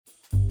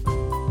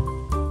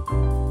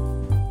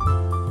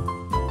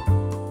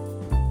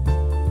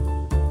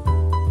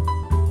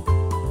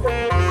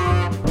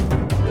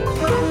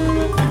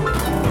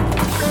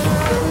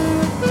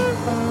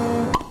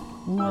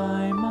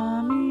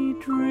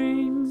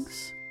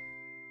Drinks.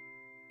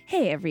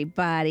 Hey,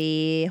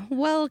 everybody.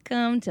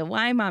 Welcome to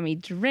Why Mommy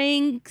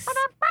Drinks.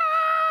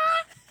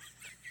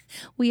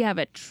 We have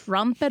a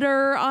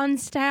trumpeter on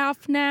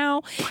staff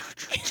now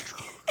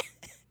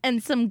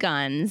and some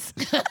guns.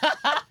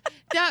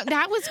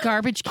 That was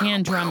garbage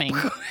can drumming.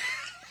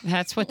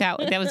 That's what that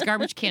was,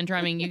 garbage can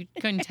drumming. You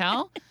couldn't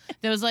tell?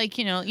 That was like,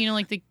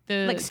 like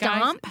the Like guys,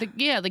 Stomp?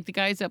 like the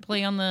guys that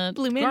play on the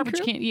Blue Man garbage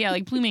Group? can. Yeah,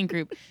 like Blue Man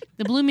Group.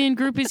 The Blue Man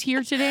Group is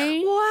here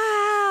today.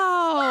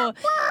 Wow.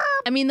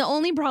 I mean, the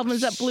only problem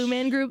is that Blue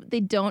Man Group, they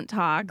don't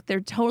talk.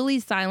 They're totally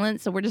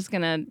silent, so we're just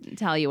going to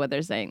tell you what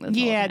they're saying this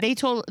whole Yeah,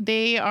 time.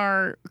 they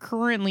are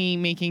currently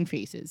making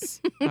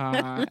faces,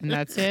 and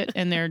that's it.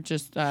 And they're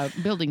just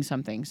building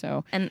something.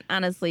 So, And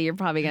honestly, you're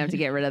probably going to have to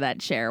get rid of that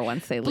chair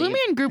once they Blue leave.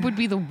 Man Group would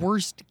be the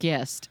worst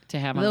guest to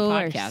have on the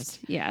worst. podcast.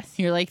 Yes.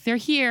 You're like, they're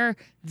here,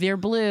 they're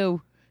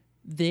blue,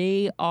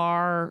 they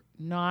are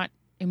not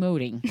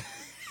emoting.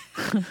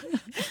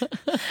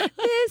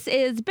 This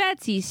is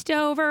Betsy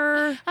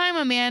Stover, I'm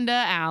Amanda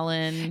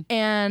Allen.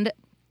 and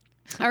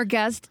our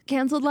guest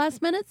canceled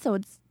last minute, so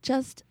it's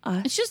just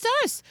us. It's just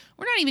us.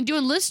 We're not even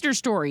doing listener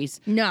stories.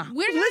 No.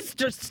 We're not-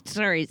 Lister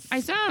stories. I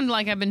sound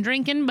like I've been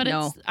drinking, but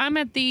No. I'm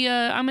at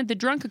the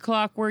drunk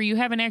o'clock where you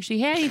haven't actually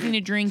had anything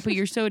to drink, but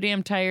you're so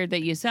damn tired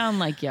that you sound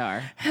like you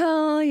are.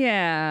 Hell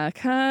yeah.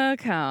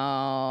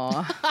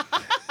 Cacao.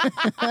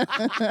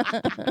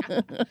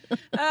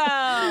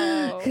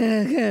 Oh,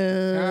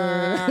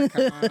 Cacao.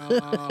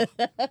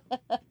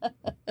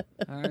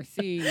 I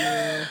see you.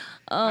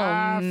 Oh,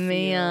 I feel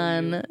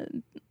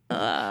man.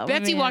 Oh,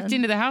 Betsy man. walked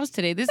into the house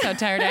today. This is how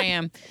tired I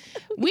am.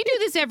 We do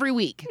this every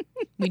week.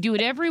 We do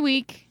it every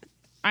week.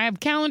 I have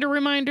calendar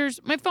reminders.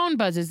 My phone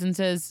buzzes and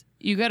says,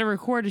 you got to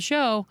record a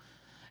show.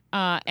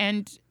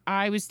 And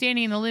I was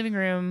standing in the living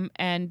room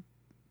and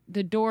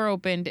the door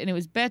opened and it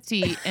was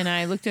Betsy. And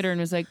I looked at her and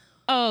was like,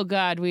 oh,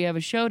 God, we have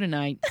a show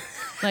tonight.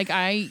 Like,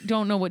 I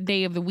don't know what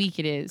day of the week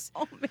it is.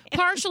 Oh, man.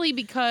 Partially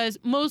because,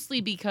 mostly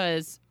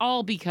because,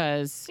 all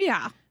because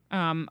Yeah.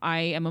 I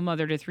am a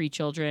mother to 3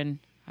 children.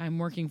 I'm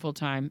working full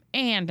time,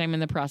 and I'm in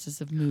the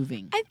process of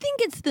moving. I think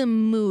it's the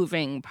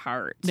moving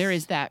part. There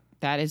is that.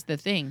 That is the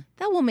thing.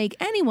 That will make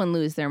anyone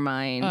lose their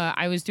mind.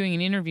 I was doing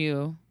an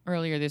interview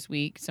earlier this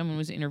week. Someone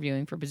was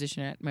interviewing for a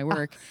position at my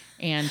work,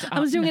 and I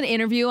was doing an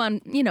interview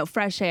on,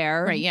 Fresh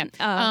Air. right. Yeah.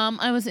 Uh,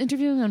 I was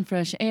interviewing on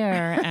Fresh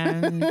Air,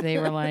 and they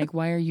were like,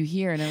 "Why are you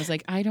here?" And I was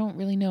like, "I don't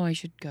really know. I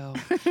should go."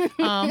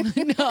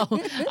 No,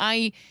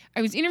 I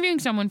was interviewing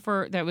someone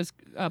that was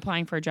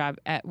applying for a job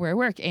at where I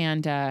work,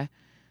 and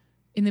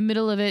in the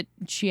middle of it,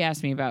 she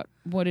asked me about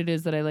what it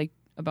is that I like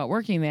about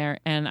working there,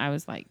 and I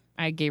was like,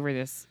 I gave her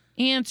this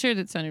answer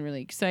that sounded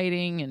really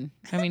exciting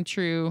and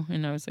true,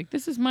 and I was like,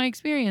 this is my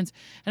experience.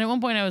 And at one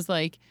point I was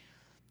like,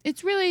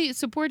 it's really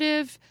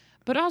supportive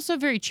but also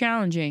very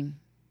challenging.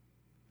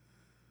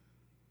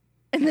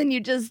 and then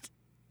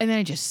And then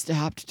I just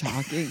stopped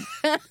talking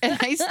and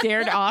I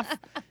stared off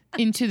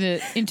into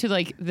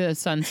the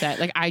sunset.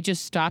 Like, I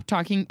just stopped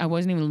talking. I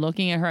wasn't even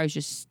looking at her. I was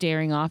just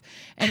staring off.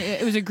 And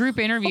it was a group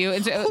interview.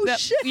 And so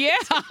shit. Yeah.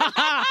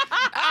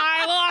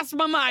 I lost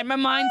my mind. My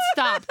mind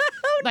stopped.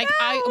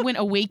 I went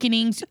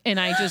awakenings and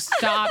I just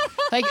stopped.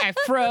 Like, I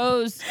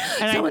froze.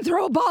 And someone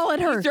throw a ball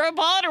at her. throw a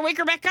ball at her, wake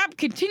her back up,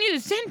 continue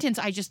the sentence.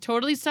 I just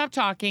totally stopped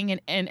talking.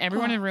 And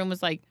everyone in the room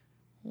was like,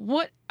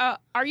 what?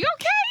 Are you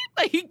okay?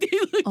 Like, they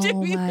looked at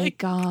Oh me my like,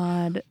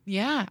 God.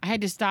 yeah, I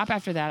had to stop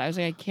after that. I was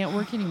like, I can't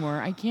work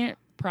anymore. I can't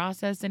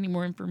process any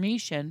more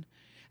information.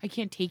 I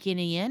can't take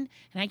any in,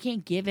 and I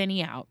can't give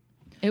any out.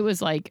 It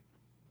was like,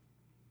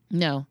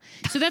 no.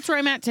 So that's where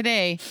I'm at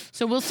today.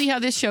 So we'll see how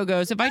this show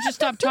goes. If I just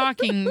stop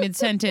talking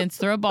mid-sentence,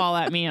 throw a ball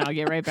at me, and I'll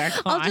get right back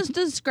on. I'll just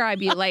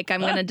describe you like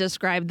I'm going to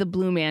describe the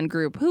Blue Man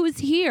Group. Who is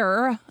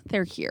here?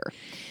 They're here.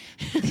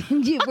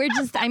 We're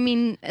just,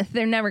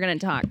 they're never going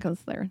to talk because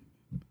they're,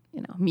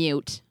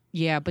 mute.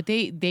 Yeah, but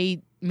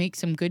they make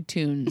some good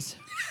tunes.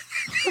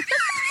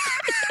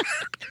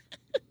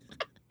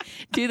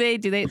 Do they?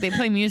 They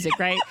play music,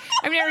 right?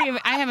 Yeah,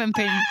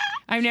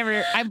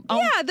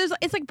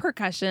 it's like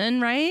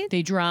percussion, right?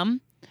 They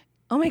drum.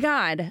 Oh my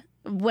God.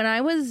 When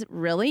I was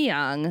really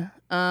young,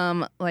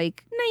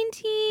 like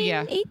 19,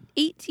 Yeah.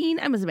 18,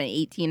 I must have been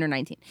 18 or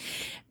 19.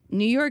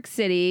 New York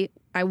City,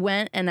 I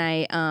went and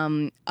I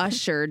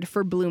ushered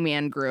for Blue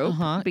Man Group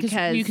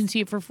Because you can see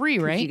it for free,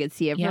 right? you could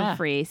see it Yeah. for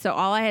free. So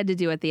all I had to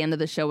do at the end of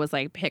the show was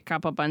like pick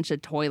up a bunch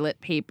of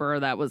toilet paper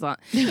that was on.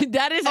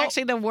 That is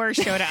actually the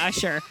worst show to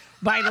usher,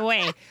 by the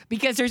way,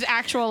 because there's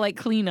actual like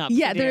cleanup.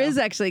 Yeah, to there do. is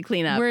actually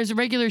cleanup. Whereas a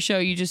regular show,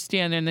 you just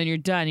stand there and then you're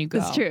done. You go.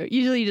 It's true.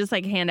 Usually you just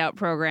like hand out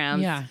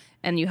programs. Yeah.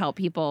 And you help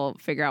people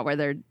figure out where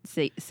they're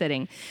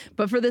sitting.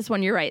 But for this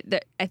one, you're right.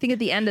 I think at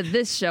the end of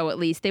this show, at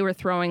least, they were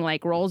throwing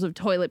like rolls of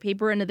toilet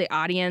paper into the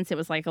audience. It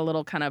was like a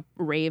little kind of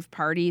rave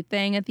party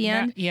thing at the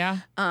end. Yeah.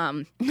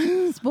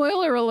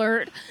 Spoiler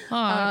alert.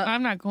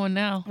 I'm not going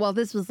now. Well,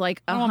 this was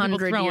like I don't want people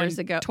 100 throwing years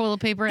ago. toilet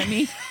paper at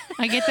me.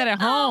 I get that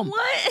at home.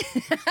 What?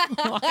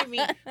 Well, I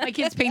mean, my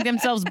kids paint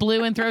themselves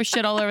blue and throw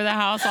shit all over the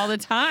house all the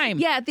time.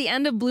 Yeah, at the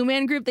end of Blue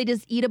Man Group, they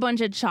just eat a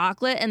bunch of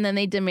chocolate and then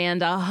they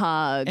demand a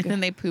hug. And then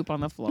they poop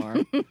on the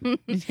floor.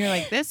 And you're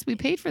like, we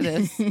paid for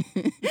this.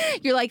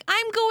 You're like,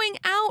 I'm going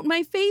out.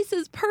 My face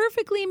is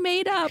perfectly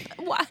made up.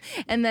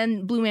 And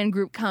then Blue Man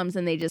Group comes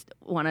and they just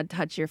want to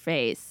touch your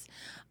face.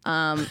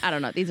 I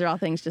don't know. These are all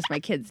things just my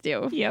kids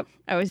do. Yep.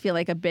 I always feel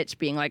like a bitch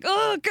being like,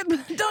 oh,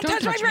 don't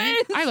touch my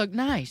face. I look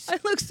nice. I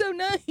look so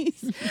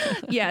nice.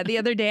 Yeah, the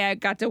other day I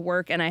got to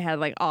work and I had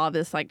like all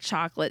this like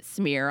chocolate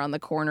smear on the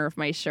corner of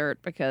my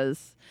shirt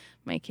because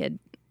my kid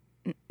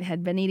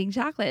had been eating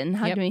chocolate and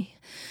hugged me.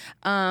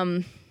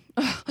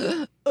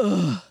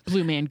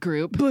 Blue Man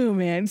Group.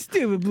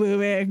 Stupid Blue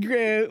Man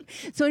Group.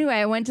 So anyway,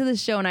 I went to the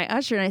show and I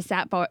ushered and I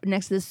sat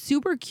next to this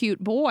super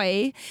cute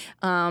boy,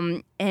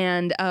 and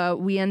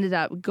we ended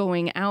up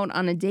going out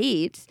on a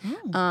date.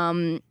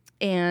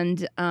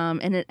 And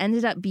it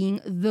ended up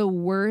being the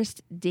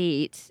worst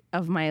date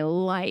of my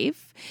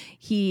life.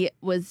 He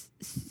was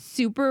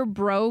super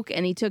broke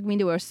and he took me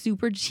to a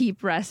super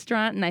cheap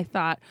restaurant, and I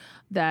thought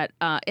that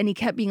and he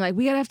kept being like,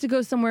 we gotta have to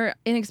go somewhere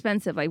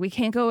inexpensive, like we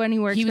can't go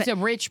anywhere. He was a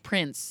rich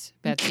prince,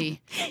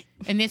 Betsy.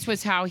 And this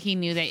was how he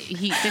knew that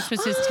this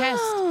was his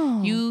test.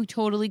 You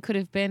totally could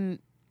have been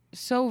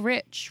so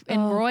rich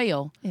and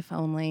royal. If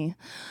only.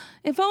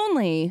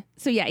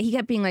 So yeah, he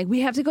kept being like,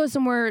 we have to go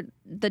somewhere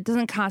that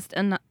doesn't cost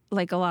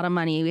like a lot of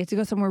money. We have to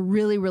go somewhere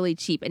really, really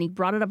cheap. And he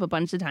brought it up a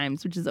bunch of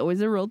times, which is always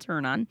a real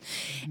turn on.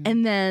 Mm-hmm.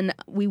 And then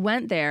we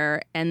went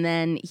there, and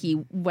then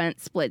he went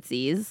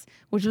Splitsies,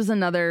 which was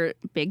another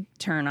big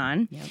turn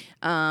on. Yep.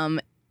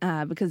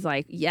 Because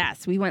like,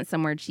 yes, we went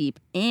somewhere cheap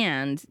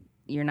and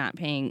you're not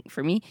paying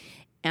for me.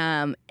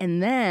 And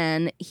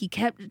then he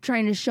kept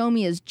trying to show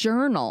me his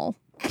journal,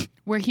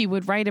 where he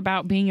would write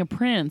about being a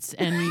prince.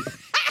 And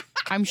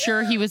I'm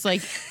sure he was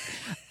like,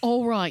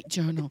 all right,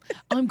 journal,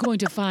 I'm going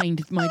to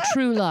find my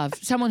true love,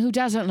 someone who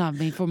doesn't love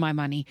me for my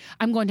money.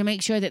 I'm going to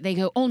make sure that they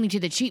go only to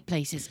the cheap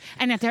places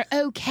and that they're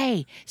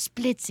okay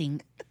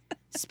splitsies.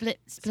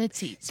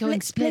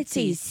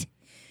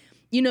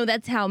 You know,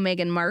 that's how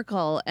Meghan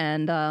Markle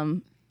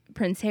and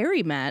Prince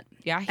Harry met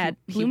at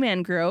Blue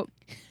Man Group.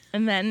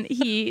 And then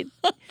he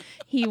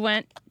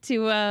went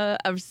to a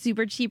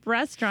super cheap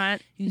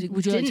restaurant. He's like,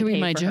 would you like to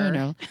read my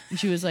journal? And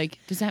she was like,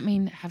 does that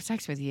mean have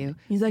sex with you?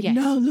 He's like, yes.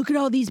 No, look at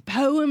all these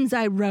poems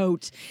I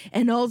wrote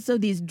and also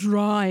these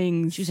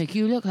drawings. She's like,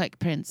 you look like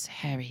Prince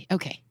Harry.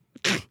 Okay.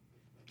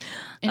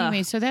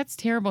 Anyway, so that's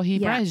terrible. He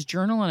brought his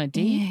journal on a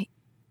date?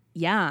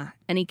 Yeah.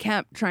 And he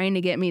kept trying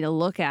to get me to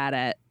look at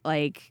it.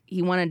 Like,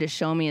 he wanted to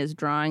show me his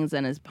drawings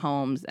and his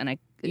poems, and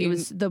it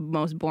was the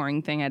most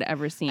boring thing I'd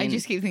ever seen. I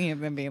just keep thinking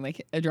of him being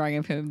like a drawing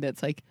of him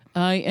that's like,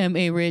 I am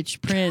a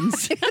rich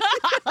prince. He's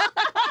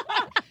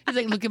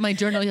like, look at my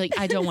journal. He's like,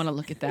 I don't want to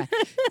look at that.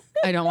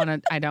 I don't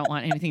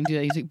want anything to do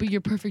that. He's like, but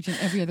you're perfect in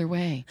every other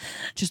way.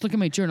 Just look at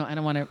my journal. I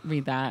don't want to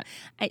read that.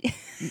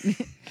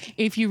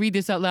 If you read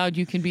this out loud,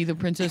 you can be the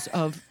princess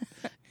of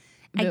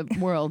the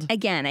world.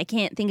 Again, I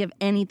can't think of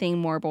anything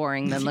more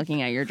boring than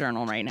looking at your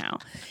journal right now.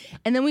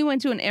 And then we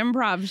went to an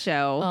improv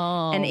show,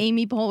 and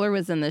Amy Poehler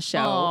was in the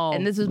show.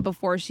 And this was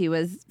before she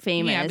was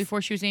famous. Yeah,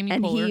 before she was Amy Poehler.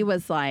 And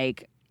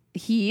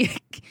he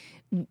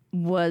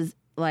was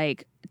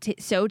like,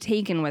 so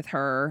taken with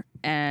her,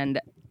 and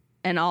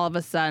all of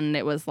a sudden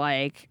it was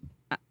like,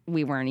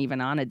 we weren't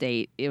even on a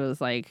date. It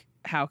was like,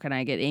 how can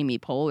I get Amy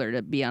Poehler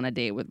to be on a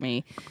date with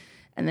me?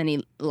 And then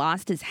he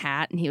lost his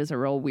hat, and he was a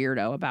real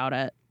weirdo about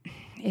it.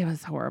 It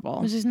was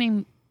horrible. Was his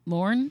name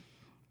Lorne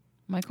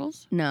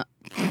Michaels? No.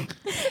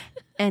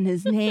 And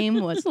his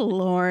name was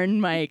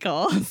Lorne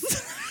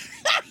Michaels.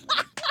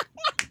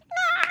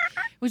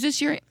 Was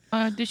this your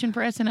audition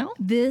for SNL?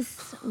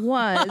 This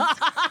was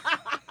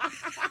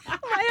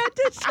my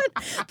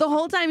audition. The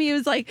whole time he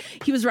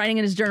was writing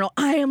in his journal,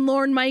 I am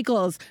Lorne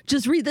Michaels.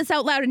 Just read this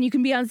out loud and you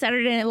can be on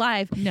Saturday Night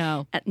Live.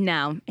 No.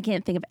 No, I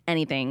can't think of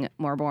anything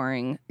more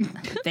boring.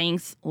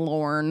 Thanks,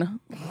 Lorne.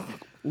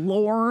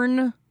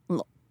 Lauren.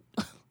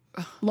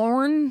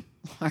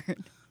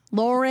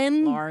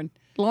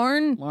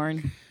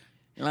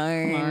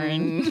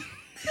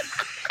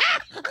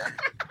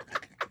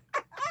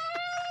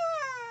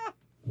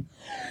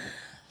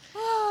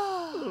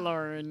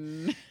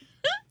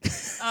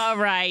 All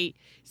right.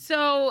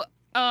 So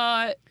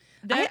I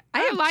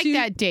like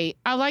that date.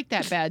 I like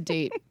that bad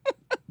date.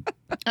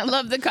 I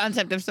love the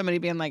concept of somebody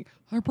being like,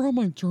 I brought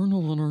my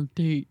journal on our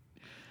date.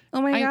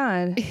 Oh my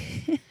God.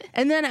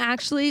 And then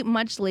actually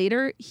much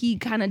later, he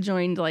kind of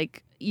joined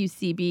like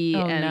UCB.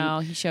 Oh no,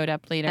 he showed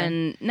up later.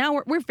 And now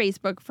we're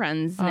Facebook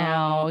friends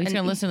now. Oh, he's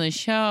going to listen to the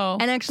show.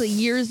 And actually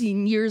years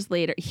and years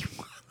later, he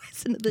will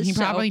listen to the show. He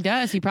probably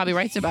does. He probably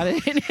writes about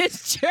it in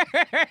his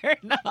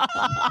journal.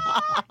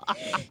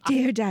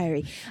 Dear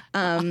diary.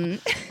 I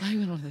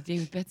went on a date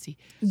with Betsy.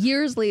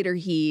 Years later,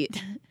 he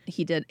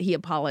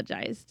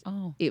apologized.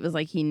 Oh. It was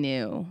like he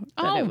knew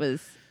that it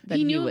was. That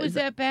he knew it was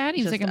that bad?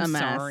 He was like, I'm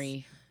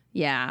sorry.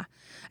 Yeah.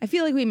 I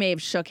feel like we may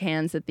have shook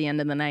hands at the end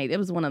of the night. It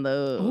was one of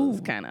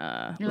those kind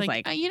of. You're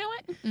like, you know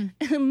what?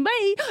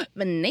 Bye.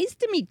 But nice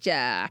to meet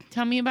ya.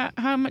 Tell me about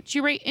how much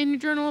you write in your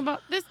journal about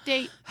this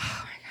date.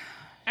 Oh my God.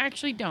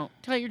 Actually, don't.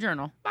 Tell your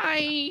journal.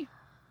 Bye.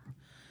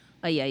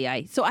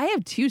 Ay. So I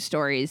have 2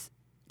 stories.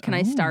 Can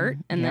I start?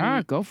 And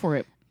then go for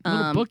it.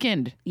 Little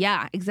bookend.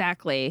 Yeah,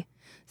 exactly.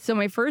 So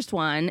my first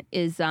one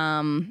is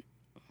that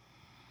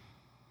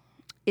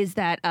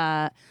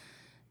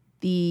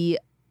the.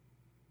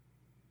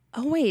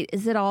 Oh wait,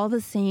 is it all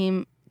the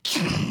same?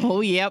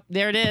 Oh, yep.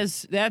 There it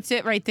is. That's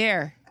it right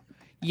there.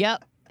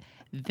 Yep.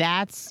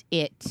 That's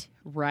it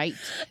right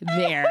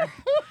there.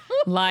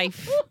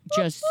 Life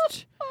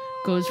just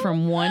goes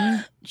from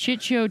one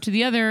shit show to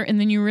the other, and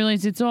then you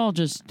realize it's all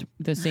just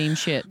the same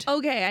shit.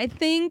 Okay, I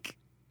think.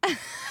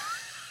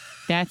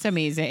 That's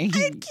amazing. I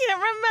can't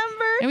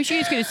remember. I wish you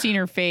guys could have seen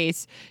her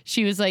face.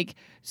 She was like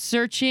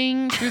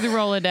searching through the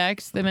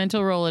Rolodex, the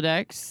mental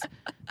Rolodex,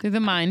 through the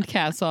mind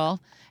castle.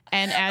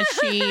 And as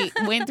she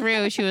went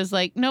through, she was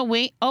like, no,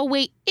 wait. Oh,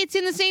 wait. It's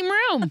in the same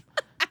room.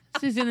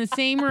 This is in the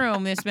same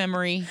room, this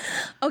memory.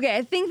 Okay,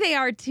 I think they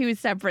are 2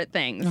 separate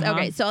things. Uh-huh.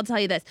 Okay, so I'll tell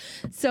you this.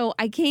 So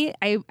I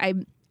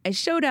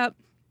showed up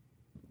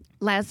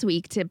last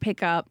week to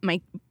pick up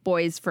my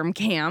boys from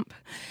camp,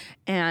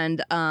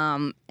 and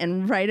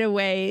right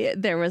away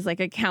there was like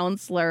a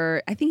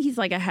counselor. I think he's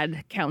like a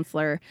head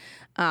counselor.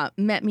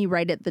 Met me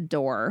right at the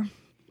door.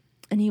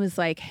 And he was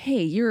like,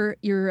 "Hey, you're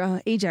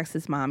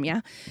Ajax's mom, yeah?"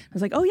 I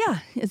was like, "Oh yeah,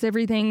 is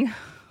everything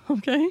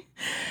okay?"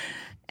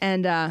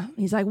 And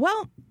he's like,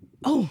 "Well,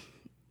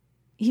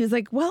 he was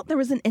like, well, there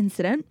was an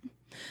incident."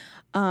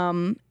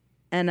 And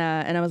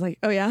I was like,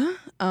 "Oh yeah."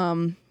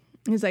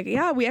 He's like,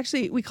 "Yeah,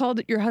 we called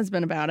your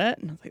husband about it."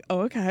 And I was like, "Oh,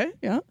 okay,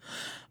 yeah."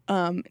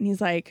 And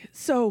he's like,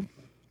 "So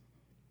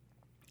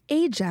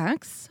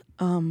Ajax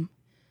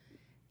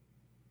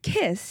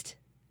kissed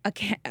a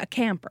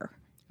camper."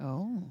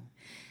 Oh.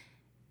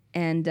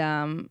 And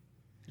All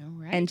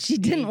right. and she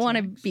didn't want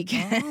to be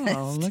kissed.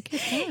 Oh, look at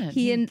that.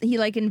 He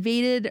like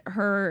invaded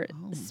her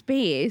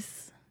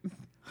space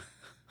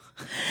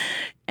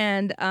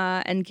and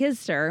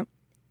kissed her.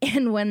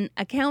 And when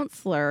a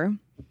counselor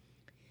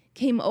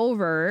came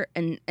over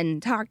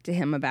and talked to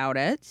him about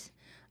it,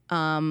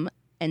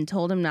 and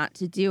told him not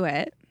to do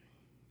it,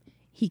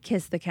 he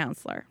kissed the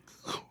counselor.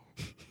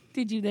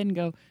 Did you then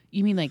go,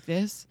 you mean like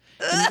this?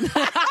 And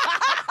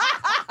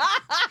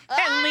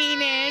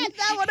lean in.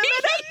 That would have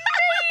been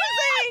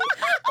amazing.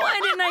 Why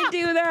didn't I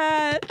do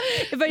that?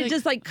 If I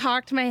just like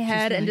cocked my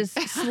head and just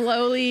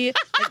slowly,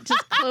 like,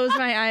 just closed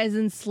my eyes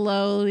and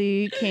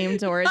slowly came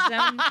towards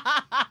him.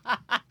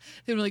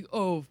 They were like,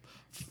 oh,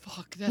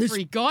 fuck, that's where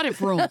he got it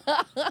from.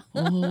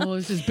 Oh,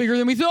 this is bigger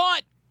than we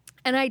thought.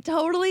 And I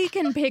totally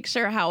can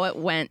picture how it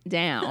went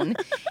down.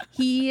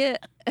 Because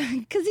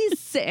he's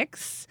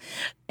 6,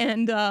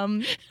 and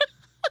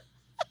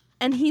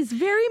he's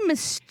very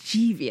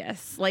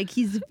mischievous. Like,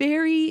 he's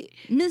very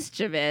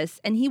mischievous,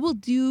 and he will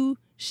do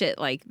shit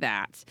like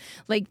that.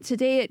 Like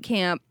today at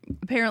camp,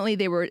 apparently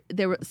there were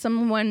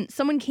someone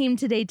came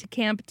today to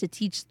camp to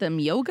teach them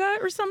yoga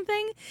or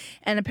something,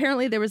 and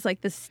apparently there was like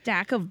this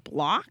stack of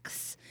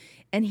blocks,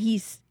 and he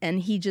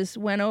just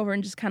went over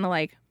and just kind of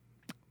like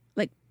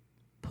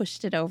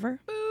pushed it over.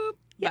 Boop.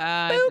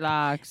 Yeah, boop.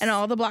 Blocks. And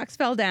all the blocks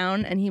fell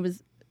down, and he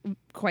was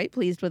quite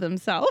pleased with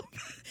himself.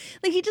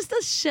 Like, he just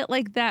does shit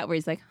like that where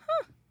he's like,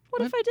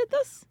 what if I did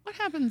this? What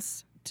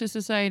happens to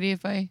society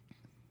if I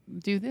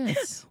do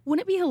this?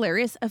 Wouldn't it be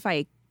hilarious if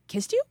I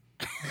kissed you?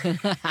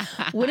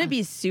 Wouldn't it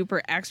be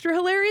super extra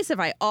hilarious if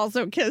I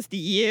also kissed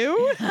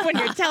you when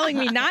you're telling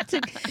me not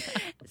to?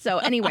 So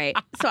anyway,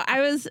 so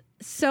I was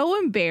so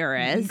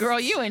embarrassed. Girl,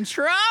 you in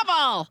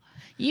trouble.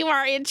 You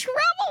are in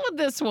trouble with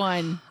this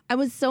one. I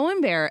was so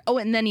embarrassed. Oh,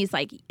 and then he's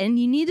like, and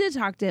you need to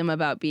talk to him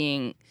about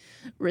being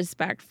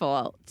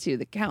respectful to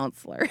the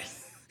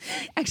counselors.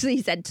 Actually,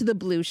 he said to the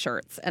blue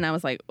shirts. And I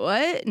was like,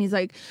 what? And he's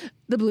like,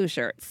 the blue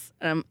shirts.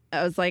 I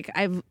was like,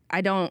 I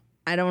don't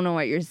know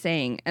what you're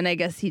saying. And I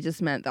guess he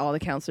just meant all the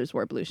counselors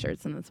wore blue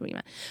shirts, and that's what he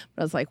meant.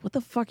 But I was like, what the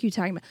fuck are you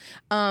talking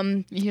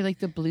about? You're like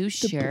the blue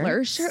shirt. The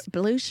blur shirt?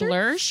 Blue shirt?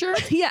 Blur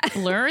shirt? Yeah.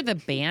 Blur, the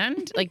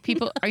band? Like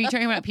people, are you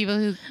talking about people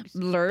who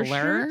Blur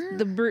shirt?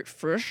 The Bert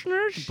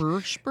Frischners?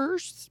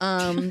 Burst?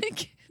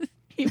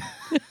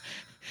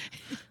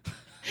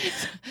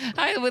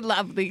 I would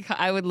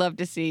love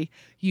to see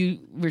you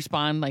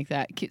respond like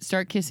that.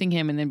 Start kissing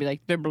him and then be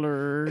like, the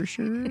blur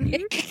shirt.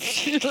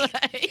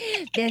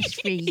 That's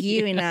for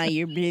you and all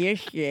your blue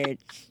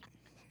shirts.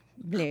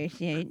 Blue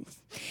shirts.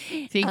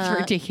 Thanks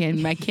for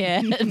taking my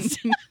kids.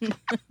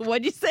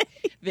 What'd you say?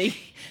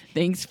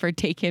 Thanks for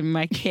taking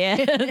my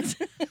kids.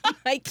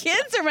 My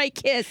kids or my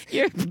kiss?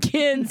 Your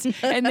kids.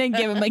 And then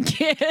give them a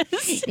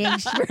kiss.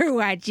 Thanks for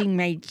watching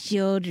my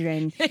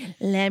children.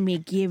 Let me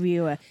give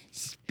you a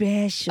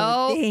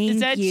special thank is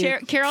that you.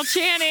 Carol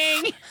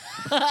Channing?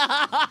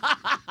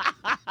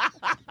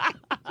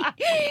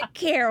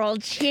 Carol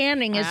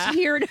Channing is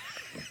here to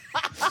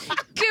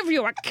give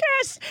you a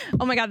kiss.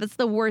 Oh my God, that's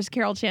the worst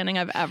Carol chanting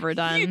I've ever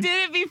done. You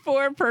did it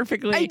before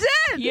perfectly. I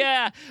did.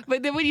 Yeah.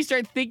 But then when you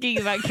start thinking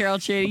about Carol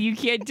chanting, you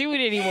can't do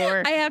it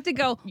anymore. I have to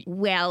go,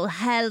 well,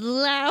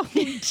 hello,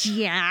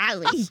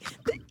 Jolly.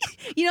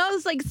 You know,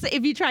 it's like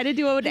if you try to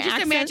do an Just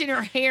accent. imagine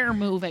her hair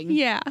moving.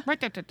 Yeah.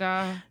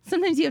 Ra-da-da-da.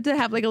 Sometimes you have to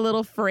have like a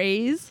little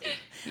phrase.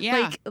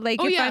 Yeah. Like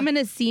Oh, if yeah. I'm in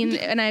a scene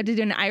and I have to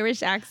do an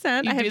Irish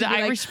accent, You I have do to the be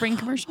Irish like, Spring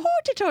commercial?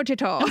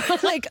 oh,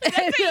 like that's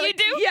what you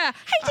do? Yeah.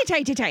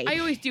 Hi. I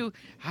always do,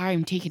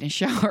 I'm taking a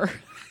shower.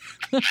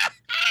 I'm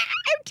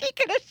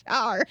taking a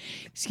shower.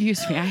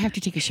 Excuse me, I have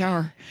to take a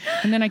shower.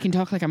 And then I can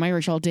talk like I'm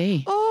Irish all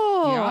day.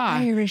 Oh, Yeah.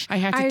 Irish. I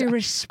have to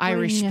Irish Spring.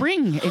 Irish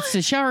Spring. It's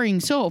the showering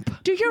soap.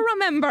 Do you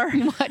remember?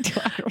 What do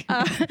I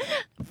remember?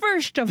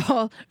 First of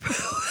all,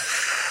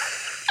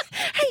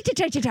 hey,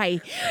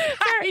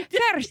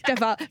 First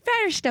of all,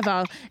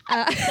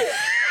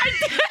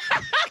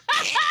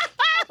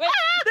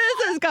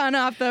 this has gone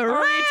off the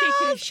rails.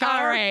 taking a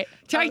shower. All right.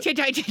 I'm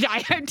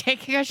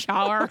taking a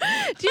shower.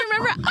 Do you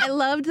remember? I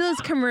loved those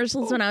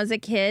commercials when I was a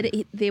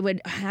kid. They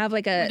would have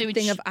like a They would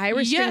thing of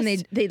Irish string.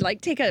 yes. They'd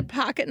like take a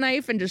pocket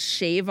knife and just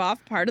shave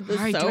off part of the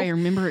All right, soap. do I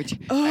remember it?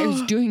 I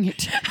was doing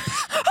it.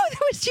 Oh, that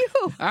was you.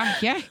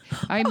 Yeah,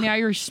 I'm the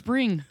Irish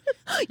Spring.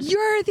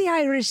 You're the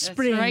Irish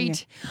Spring.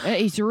 Right.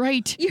 It's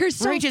right. You're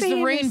so right as the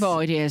famous. rainbow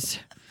it is.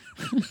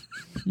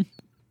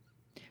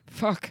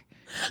 Fuck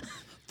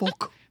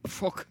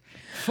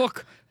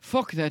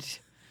that.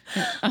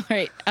 All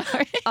right.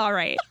 All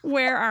right.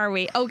 Where are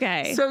we?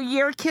 Okay. So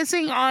you're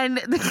kissing on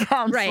the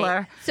counselor.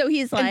 Right. So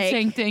he's And like,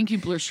 saying thank you,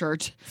 blue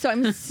shirt. so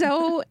I'm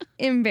so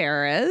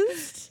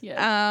embarrassed,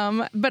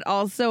 Yes. but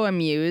also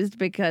amused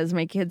because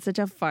my kid's such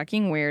a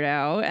fucking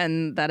weirdo,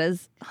 and that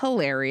is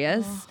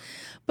hilarious.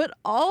 But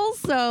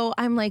also,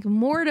 I'm like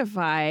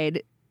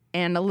mortified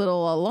and a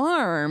little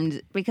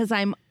alarmed because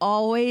I'm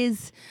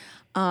always,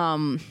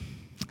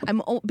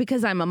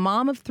 because I'm a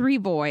mom of 3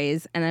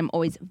 boys, and I'm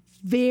always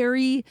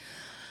very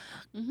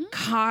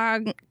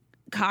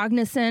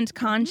cognizant,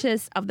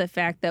 conscious of the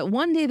fact that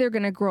one day they're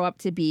going to grow up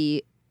to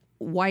be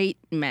white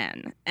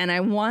men, and I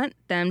want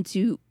them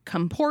to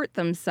comport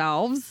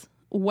themselves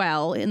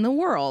well in the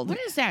world, What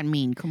does that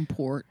mean,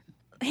 comport?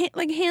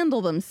 like handle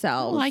I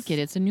themselves. like it.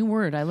 It's a new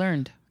word I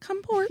learned.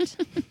 Comport.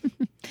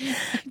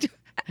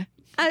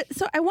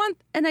 So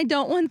I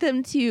don't want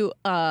them to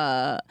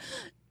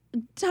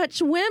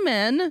touch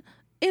women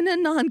in a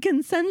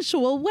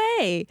non-consensual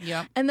way.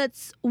 Yep. And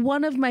that's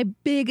one of my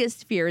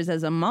biggest fears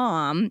as a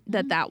mom,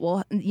 that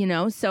will,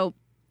 so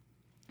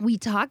we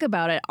talk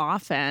about it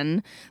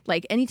often.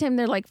 Like anytime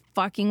they're like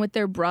fucking with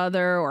their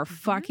brother or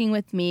fucking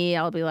with me,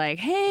 I'll be like,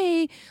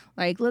 hey,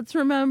 like, let's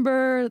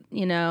remember,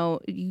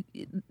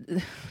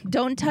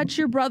 don't touch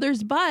your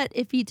brother's butt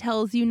if he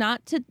tells you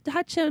not to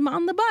touch him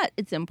on the butt.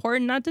 It's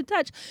important not to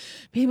touch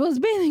people's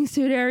bathing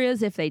suit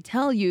areas if they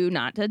tell you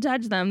not to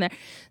touch them there.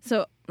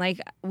 So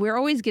like, we're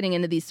always getting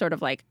into these sort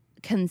of like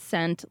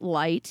consent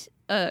light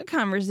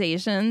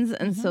conversations.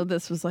 And so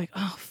this was like,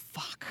 oh,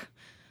 fuck.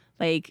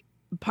 Like,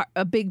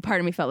 a big part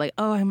of me felt like,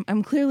 oh,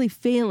 I'm clearly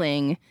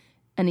failing,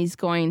 and he's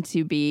going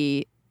to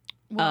be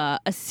a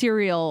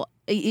serial.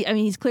 I mean,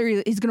 he's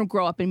going to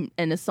grow up and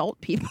assault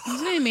people.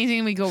 Isn't it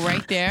amazing we go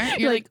right there?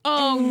 You're like,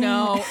 oh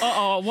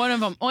no, one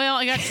of them. Well,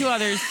 I got 2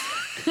 others.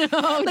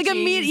 Oh, Like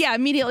geez.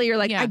 immediately you're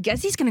like, Yeah. I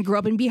guess he's going to grow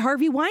up and be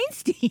Harvey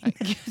Weinstein.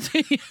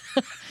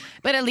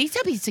 But at least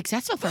he'll be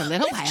successful for a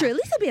little while. That's true. At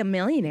least he'll be a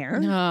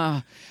millionaire.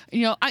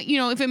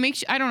 If it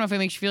makes, I don't know if it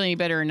makes you feel any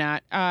better or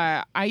not.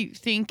 I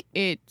think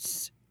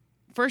it's,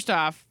 first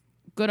off,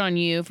 good on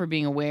you for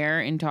being aware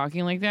and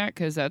talking like that,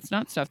 because that's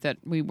not stuff that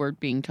we were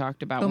being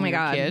talked about when my we were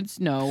God. kids.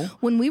 No.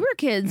 When we were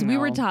kids, we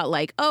were No. taught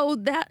like, oh,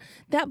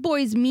 that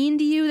boy's mean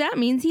to you. That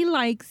means he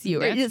likes you.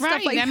 That's Stuff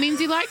right. like That means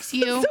he likes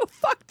you. so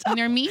fucked up. When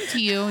they're mean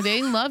to you,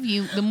 they love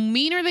you. The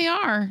meaner they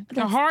are,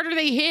 the harder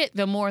they hit,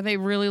 the more they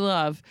really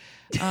love.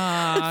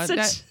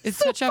 It's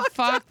such a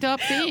fucked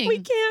up thing. We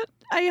can't.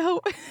 I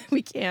hope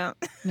we can't.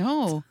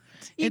 No,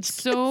 it's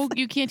so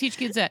you can't teach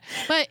kids that.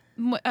 But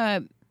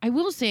I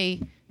will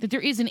say that there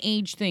is an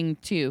age thing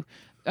too.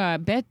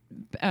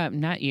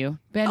 Not you,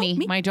 Benny,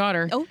 me? my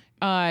daughter. Oh.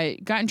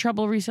 Got in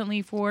trouble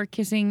recently for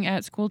kissing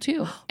at school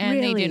too, and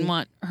they Really? didn't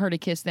want her to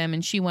kiss them,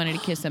 and she wanted to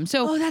kiss them.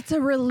 So Oh, that's a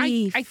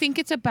relief. I think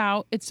it's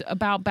about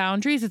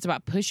boundaries. It's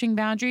about pushing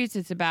boundaries.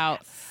 It's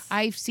about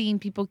I've seen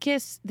people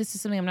kiss. This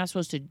is something I'm not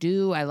supposed to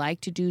do. I like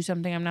to do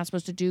something I'm not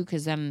supposed to do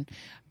because then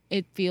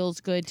it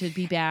feels good to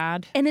be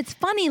bad. And it's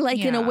funny, like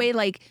in a Yeah. way,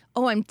 like,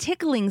 oh, I'm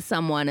tickling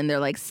someone, and they're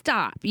like,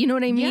 stop. You know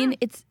what I mean?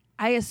 Yeah.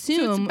 I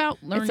assume about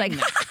learning it's like,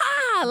 that. ha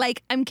ha,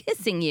 like I'm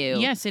kissing you.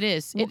 Yes, it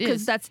is. It because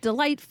is. that's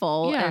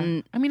delightful. Yeah.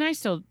 And I mean, I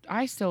still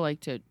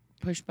like to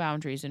push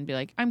boundaries and be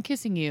like, I'm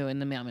kissing you,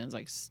 and the mailman's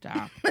like,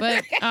 stop.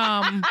 But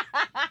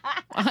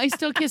I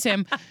still kiss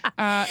him or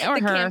The her,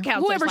 camp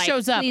counselor's whoever like,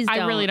 shows up. "Please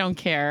I really don't." don't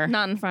care.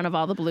 not in front of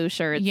all the blue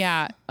shirts.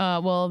 Yeah.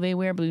 Well, they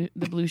wear the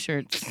blue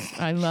shirts.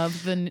 I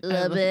love the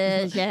Love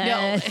it.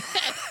 No.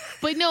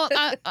 But no,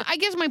 I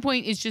guess my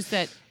point is just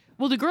that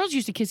Well, the girls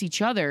used to kiss each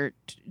other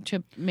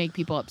to make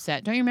people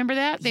upset. Don't you remember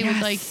that? They would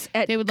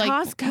at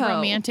Costco.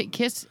 romantic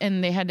kiss,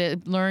 and they had to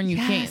learn you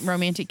can't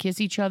romantic kiss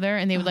each other,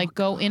 and they would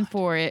go in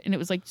for it, and it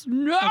was like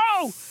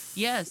no,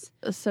 yes,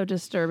 so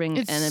disturbing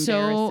it's and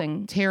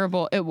embarrassing. so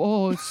terrible.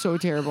 It's so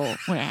terrible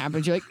when it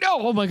happens. You're like,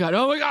 no, oh my god,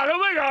 oh my god, oh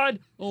my god,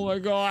 oh my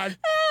god,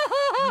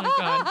 oh my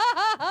god.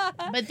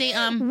 But they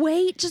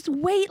just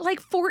wait like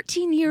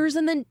 14 years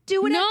and then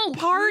do it at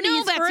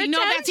parties for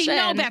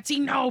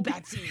attention. No,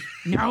 Betsy.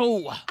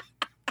 No.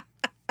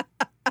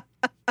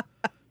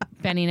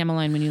 Benny and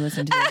Emmeline, when you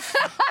listen to this,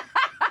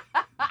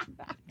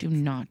 do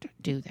not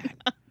do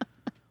that.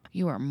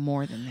 You are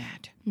more than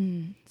that.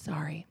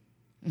 Sorry.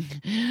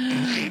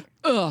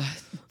 Ugh,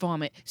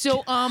 vomit.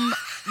 So,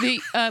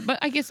 but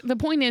I guess the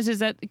point is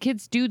that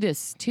kids do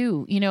this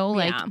too. You know,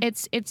 like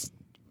it's.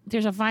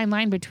 There's a fine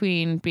line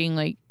between being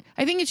like.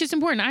 I think it's just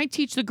important. I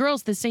teach the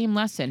girls the same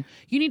lesson.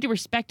 You need to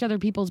respect other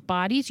people's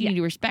bodies. You need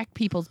to respect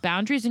people's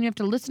boundaries, and you have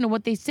to listen to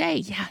what they say.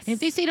 Yes. And if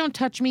they say don't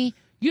touch me,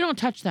 you don't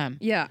touch them.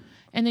 Yeah.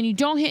 And then you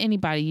don't hit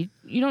anybody.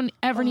 You don't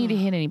ever need to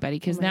hit anybody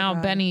because now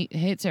Benny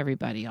hits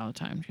everybody all the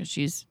time because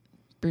she's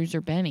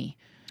Bruiser Benny.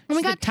 Oh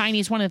my God. The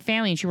tiniest one in the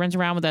family, and she runs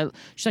around with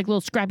she's like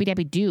little scrappy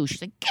dappy doo.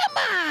 She's like, come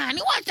on,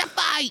 who wants to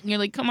fight? And you're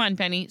like, come on,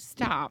 Benny,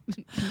 stop.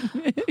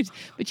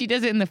 But she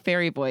does it in the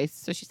fairy voice.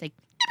 So she's like,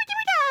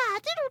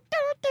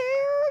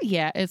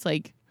 yeah, it's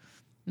like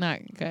not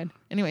good.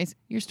 Anyways,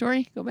 your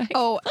story, go back.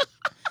 Oh,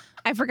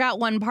 I forgot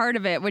one part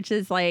of it, which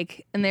is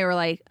like, and they were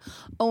like,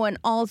 oh, and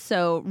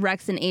also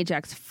Rex and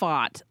Ajax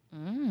fought,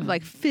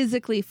 like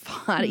physically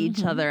fought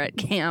each other at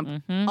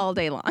camp all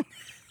day long.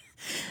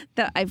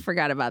 I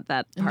forgot about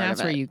that part and that's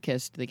of it. where you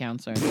kissed the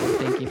counselor.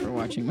 Thank you for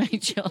watching my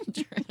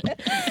children.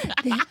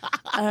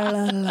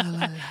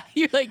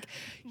 You're like,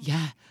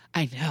 yeah,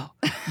 I know.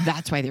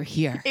 That's why they're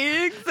here.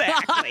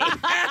 Exactly.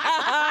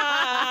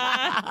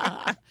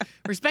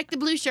 Respect the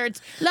blue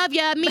shirts. Love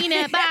ya. Mean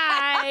it.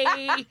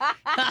 Bye.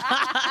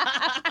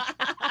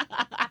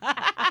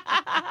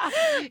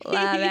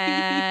 Love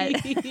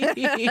it.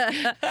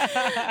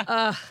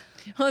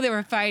 Oh, they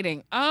were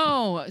fighting.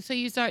 Oh, so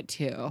you saw it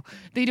too.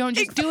 They don't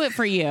just do it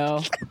for you.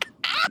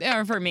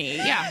 Or for me.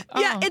 Yeah.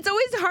 Yeah, it's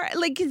always hard.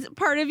 Like, 'cause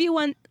part of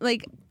you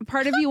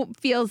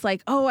feels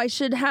like, oh, I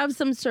should have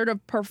some sort of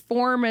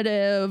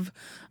performative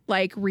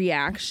like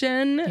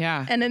reaction.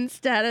 Yeah. And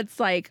instead it's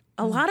like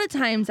a lot of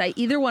times I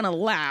either want to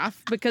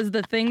laugh because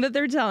the thing that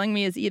they're telling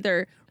me is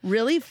either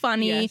really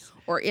funny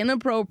or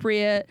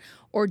inappropriate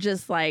or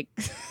just like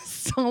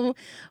so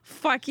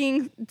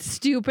fucking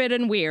stupid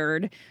and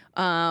weird.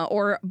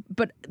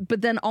 But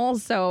then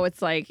also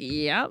it's like,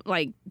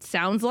 like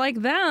sounds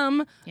like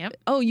them. Yep.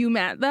 Oh, you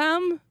met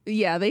them?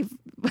 Yeah,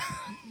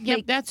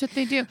 Yep, that's what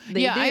they do.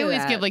 I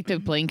always give like the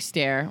blank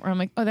stare where I'm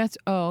like,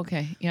 oh,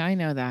 okay. Yeah, I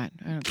know that.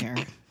 I don't care.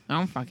 I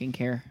don't fucking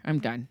care. I'm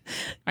done.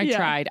 I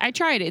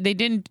tried it. They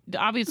didn't.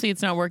 Obviously,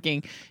 it's not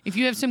working. If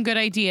you have some good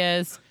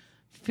ideas,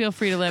 feel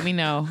free to let me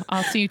know.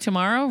 I'll see you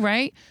tomorrow,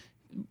 right?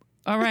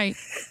 All right.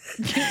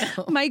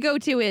 My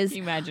go-to is. Can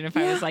you imagine if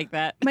I was like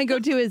that? My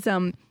go-to is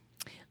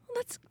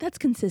that's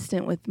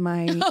consistent with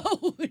my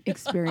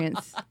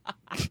experience.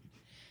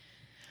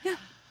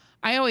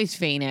 I always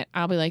feign it.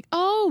 I'll be like,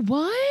 oh,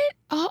 what?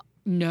 Oh,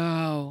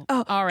 no.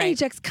 Oh, all right.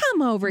 Ajax,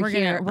 come over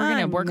here. We're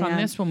gonna work on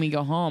this when we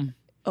go home.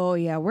 Oh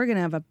yeah, we're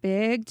gonna have a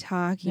big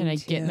talking. And I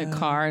get in the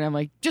car and I'm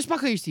like, just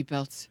buckle your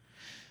seatbelts.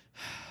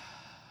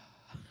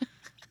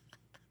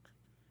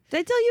 Did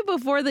I tell you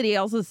before that he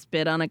also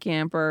spit on a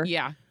camper?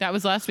 Yeah, that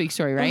was last week's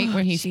story, right?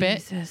 Where he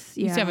spit.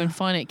 He's having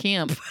fun at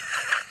camp.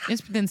 It's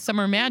been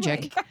summer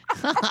magic.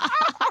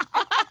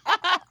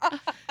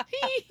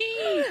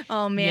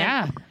 Oh man.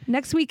 Yeah.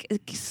 Next week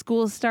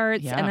school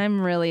starts and I'm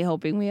really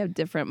hoping we have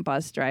different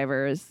bus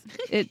drivers.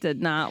 It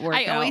did not work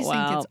out well. I always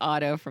think it's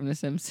Otto from The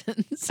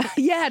Simpsons.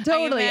 Yeah,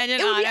 totally. It would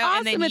be Otto,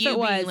 awesome and then if it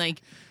was. Being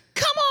like,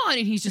 come on,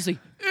 and he's just like,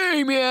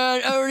 hey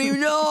man, I don't even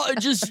know,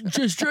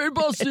 just trade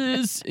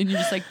buses, and you're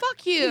just like,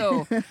 fuck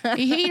you. I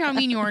hate how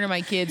mean you are to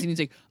my kids, and he's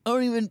like,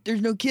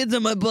 there's no kids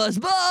on my bus,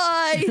 bye.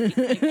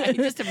 I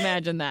just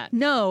imagine that.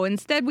 No,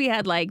 instead we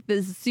had like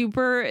this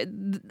super,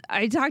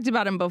 I talked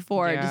about him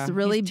before, just a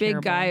really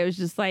big guy who was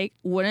just like,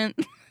 wouldn't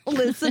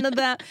listen to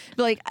that.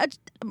 Be like,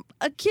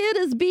 a kid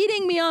is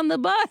beating me on the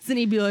bus, and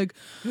he'd be like,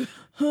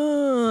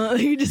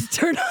 he just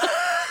turned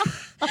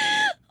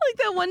like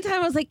that one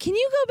time I was like, can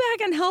you go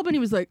back and help? And he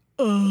was like,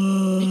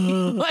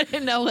 you want to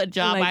know a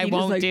job I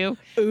won't do?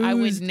 I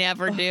would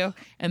never do.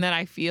 And then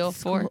I feel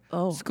for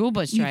school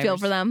bus drivers. You feel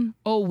for them?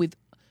 Oh,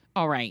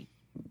 all right.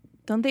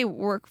 Don't they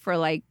work for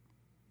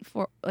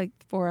for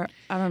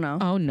I don't know.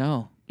 Oh,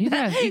 no. You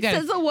gotta,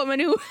 says a woman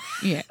who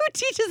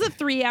teaches a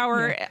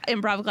 3-hour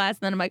improv class,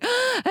 and then I'm like,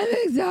 I'm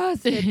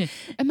exhausted.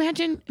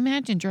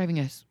 Imagine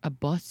driving a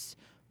bus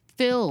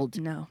filled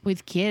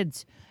with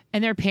kids.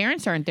 And their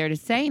parents aren't there to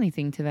say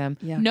anything to them.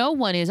 Yeah. No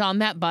one is on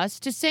that bus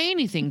to say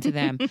anything to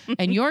them.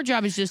 And your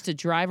job is just to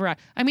drive around.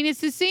 I mean,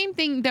 it's the same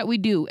thing that we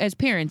do as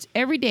parents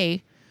every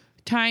day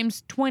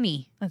times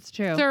 20. That's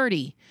true.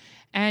 30.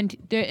 And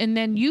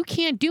then you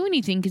can't do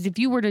anything because if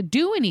you were to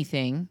do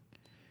anything,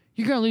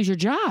 you're going to lose your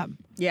job.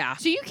 Yeah.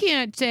 So you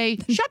can't say,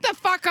 shut the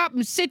fuck up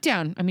and sit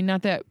down. I mean,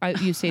 not that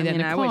you say that in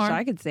the I car. wish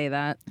I could say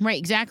that. Right,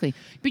 exactly.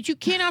 But you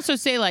can't also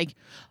say like,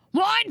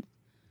 1,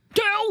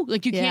 2.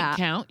 Like you can't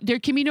count. There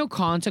can be no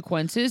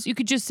consequences. You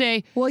could just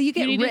say, well, you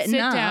get need to written sit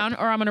up. down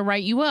or I'm going to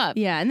write you up.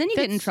 Yeah, and then you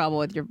get in That's- trouble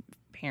with your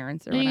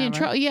parents or Then you get in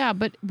whatever. trouble. Yeah,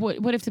 but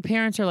what if the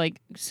parents are like,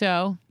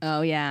 so?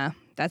 Oh, yeah.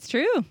 That's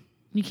true.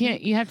 You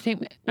can't, you have to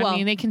take, I Well,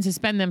 mean, they can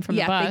suspend them from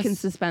the bus. they can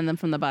suspend them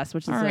from the bus,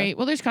 which is All right.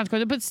 Well, there's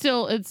consequences, but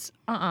still, it's,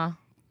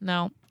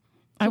 no.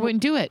 I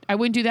wouldn't do it. I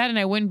wouldn't do that, and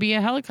I wouldn't be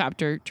a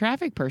helicopter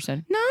traffic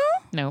person. No?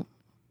 No.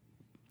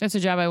 That's a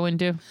job I wouldn't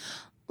do.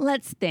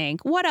 Let's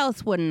think. What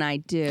else wouldn't I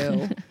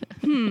do?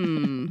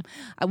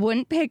 I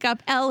wouldn't pick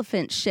up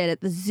elephant shit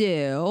at the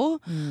zoo.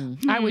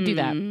 I would do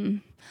that.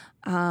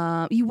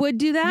 You would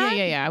do that?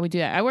 Yeah. I would do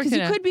that. I worked Because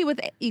in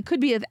you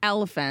could be with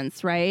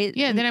elephants, right?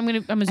 Yeah, then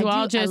I'm a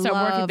zoologist. I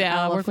work with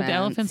the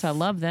elephants. I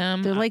love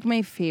them. They're like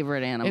my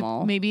favorite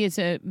animal. Maybe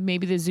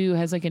the zoo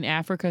has like an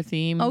Africa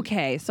theme.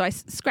 Okay, so I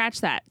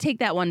scratch that. Take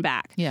that one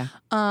back. Yeah.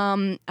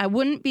 I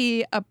wouldn't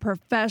be a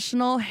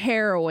professional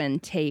heroin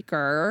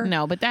taker.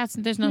 No, but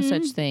there's no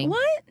such thing.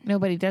 What?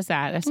 Nobody does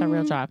that. That's not a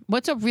real job.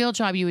 What's a real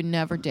job you would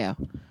never do?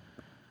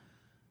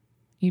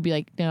 You'd be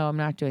like, no, I'm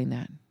not doing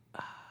that.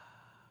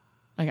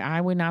 Like,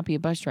 I would not be a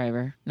bus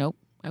driver. Nope.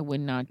 I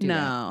would not do that.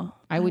 No.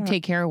 I would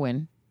take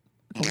heroin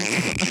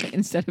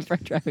instead of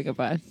driving a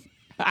bus.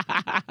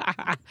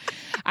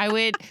 I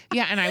would,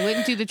 and I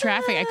wouldn't do the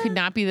traffic. I could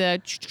not be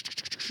the,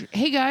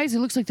 hey guys, it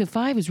looks like the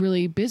 5 is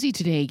really busy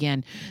today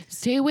again.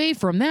 Stay away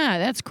from that.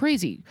 That's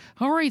crazy.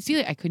 All right, see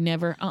you. I could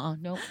never,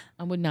 no,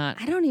 I would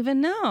not. I don't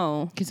even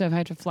know. Because I've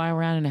had to fly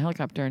around in a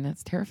helicopter and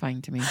that's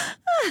terrifying to me.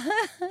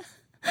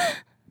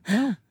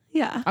 No.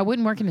 Yeah. I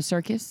wouldn't work in a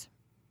circus.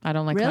 I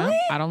don't like Really? clowns.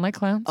 I don't like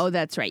clowns. Oh,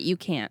 that's right. You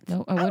can't.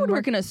 No, I I wouldn't would work-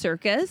 work in a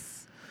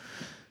circus.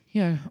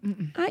 Yeah.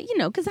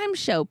 Because I'm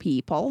show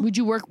people. Would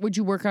you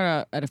work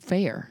at a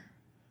fair?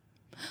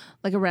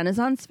 Like a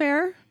Renaissance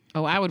fair?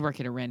 Oh, I would work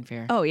at a Ren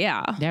fair. Oh,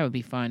 yeah. That would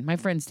be fun. My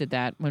friends did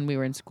that when we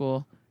were in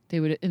school. They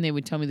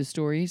would tell me the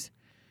stories.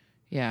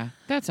 Yeah,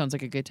 that sounds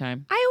like a good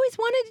time. I always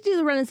wanted to do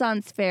the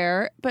Renaissance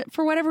fair, but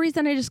for whatever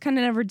reason, I just kind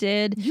of never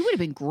did. You would have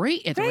been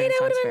great at the Right? I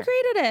Renaissance would have been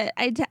fair. great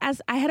at it.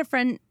 I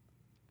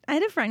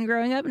had a friend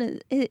growing up,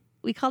 and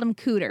we called him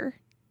Cooter.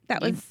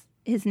 That was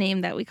his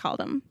name that we called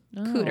him.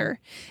 Oh. Cooter.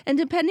 And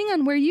depending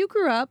on where you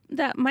grew up,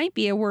 that might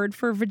be a word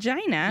for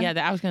vagina. Yeah,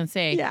 I was going to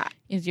say, Yeah.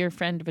 is your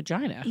friend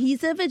vagina?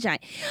 He's a vagina.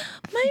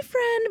 My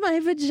friend,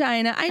 my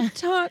vagina. I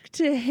talked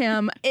to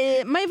him.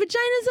 My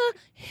vagina's a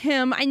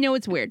him. I know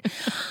it's weird.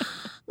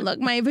 Look,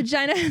 my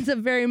vagina has a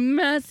very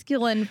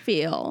masculine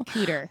feel.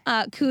 Cooter.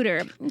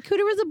 Cooter.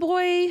 Cooter was a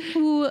boy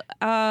who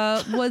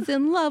was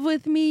in love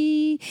with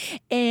me,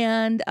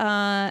 and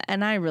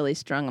I really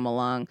strung him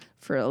along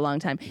for a long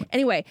time.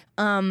 Anyway,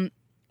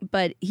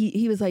 but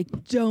he was like,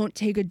 "Don't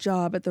take a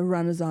job at the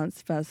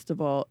Renaissance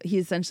Festival." He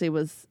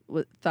essentially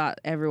thought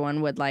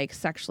everyone would like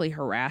sexually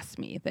harass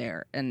me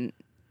there, and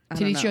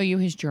Did he show you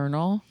his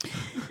journal?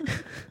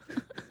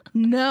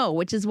 No,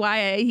 which is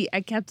why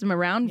I kept him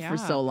around for Yeah.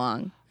 so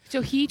long.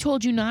 So he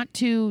told you not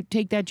to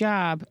take that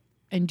job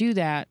and do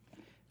that,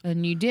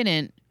 and you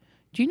didn't.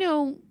 Do you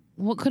know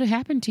what could have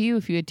happened to you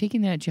if you had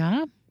taken that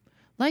job?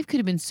 Life could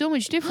have been so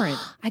much different.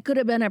 I could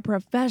have been a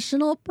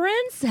professional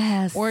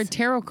princess. Or a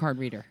tarot card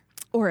reader.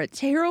 Or a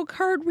tarot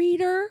card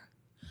reader.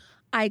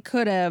 I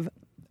could have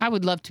I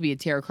would love to be a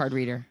tarot card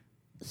reader.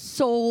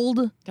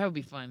 sold That would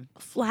be fun.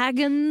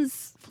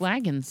 flagons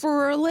Flagons.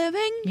 for a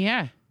living.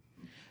 Yeah.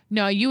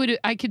 No, you would.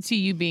 I could see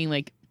you being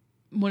like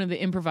one of the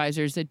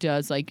improvisers that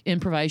does like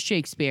improvised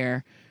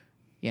Shakespeare.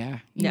 Yeah,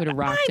 you would have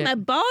rocked I'm it. a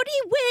body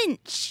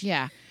wench.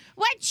 Yeah.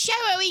 What show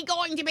are we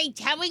going to be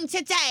telling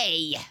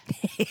today?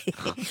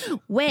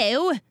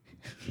 Well,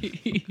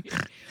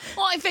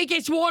 I think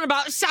it's one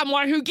about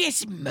someone who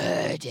gets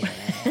murdered.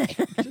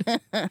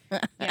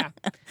 Yeah.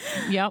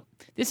 Yep.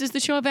 This is the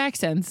show of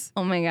accents.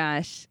 oh my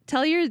gosh.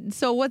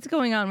 So what's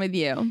going on with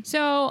you?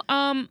 So,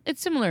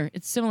 it's similar.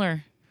 It's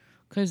similar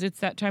because it's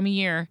that time of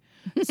year.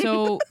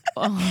 So,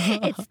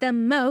 It's the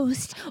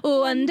most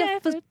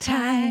wonderful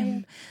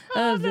time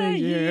of the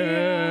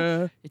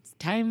year. it's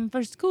time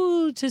for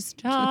school to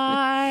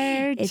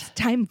start. It's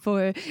time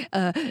for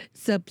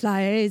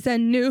supplies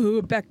and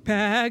new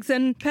backpacks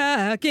and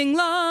packing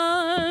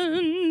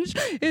lunch.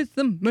 It's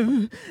the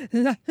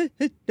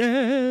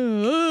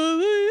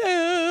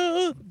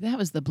That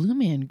was the Blue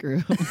Man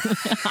Group.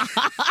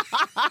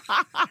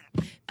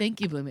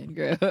 Thank you, Blue Man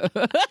Group.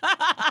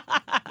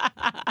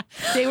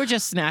 They were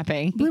just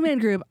snapping. Blue Man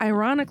Group,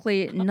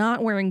 ironically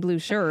not wearing blue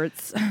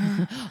shirts.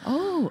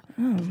 Oh,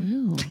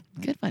 blue.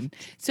 Good one.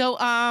 So,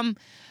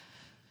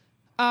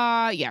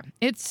 yeah.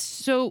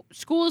 So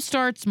school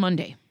starts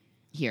Monday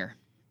here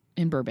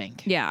in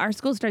Burbank. Yeah, our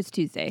school starts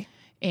Tuesday.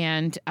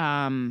 And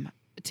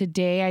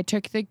today I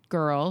took the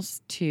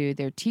girls to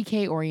their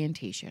TK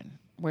orientation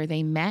where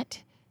they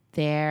met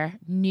their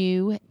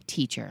new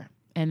teacher.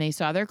 And they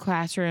saw their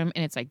classroom,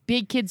 and it's like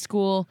big kid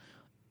school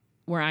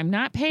where I'm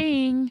not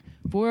paying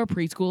for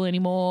preschool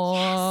anymore.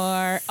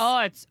 Yes. Oh,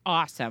 Oh, it's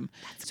awesome.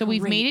 So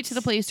we've made it to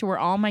the place to where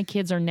all my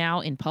kids are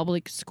now in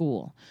public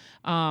school.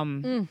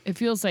 It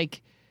feels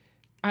like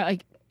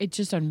it's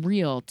just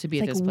unreal to be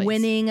at It's this like place.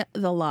 winning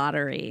the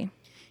lottery.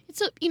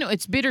 It's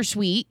it's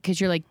bittersweet because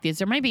you're like,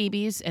 these are my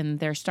babies and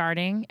they're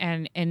starting,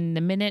 and in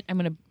the minute I'm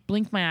gonna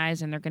blink my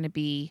eyes and they're gonna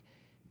be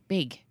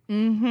big.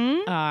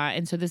 Mm-hmm.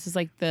 And so this is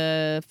like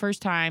the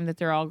first time that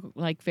they're all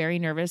like very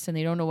nervous and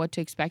they don't know what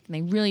to expect and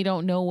they really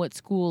don't know what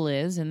school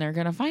is, and they're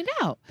gonna find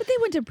out. But they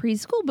went to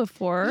preschool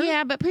before.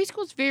 Yeah, but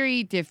preschool's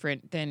very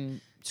different than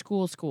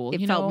school.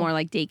 It felt more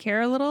like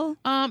daycare a little.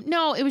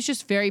 No, it was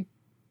just very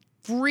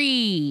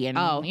free and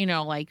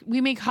like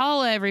we make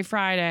challah every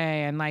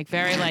Friday and like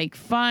very like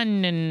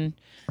fun and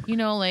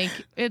like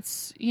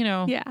it's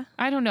Yeah.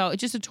 I don't know, it's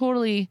just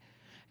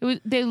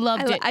they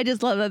loved it. I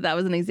just love that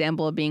was an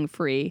example of being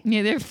free.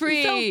 Yeah, they're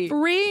free. So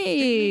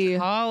free.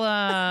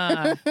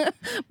 Challah.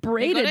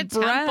 Braided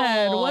bread.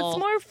 temple. What's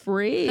more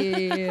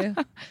free?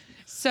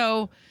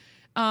 So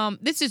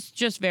this is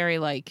just very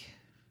like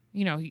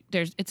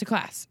it's a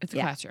class. It's a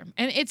classroom.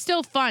 And it's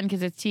still fun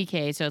because it's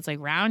TK. So it's like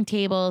round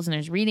tables and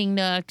there's reading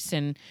nooks.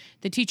 And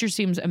the teacher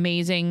seems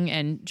amazing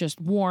and just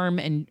warm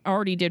and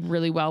already did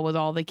really well with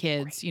all the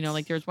kids. Right.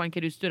 Like there was one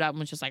kid who stood up and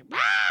was just like, "Rah!"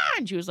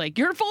 And she was like,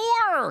 "You're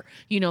 4."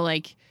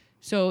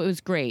 So it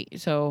was great.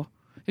 So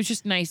it was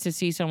just nice to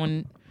see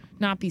someone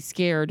not be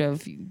scared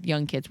of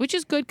young kids, which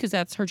is good because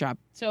that's her job.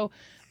 So,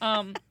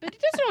 but it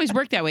doesn't always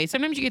work that way.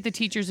 Sometimes you get the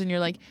teachers and you're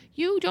like,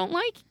 you don't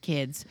like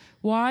kids.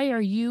 Why are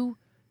you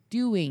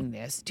doing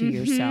this to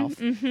yourself?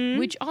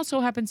 Which also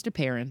happens to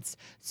parents.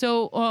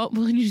 So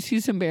when you see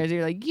some parents,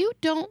 you're like, you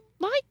don't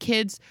like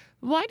kids.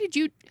 Why did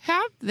you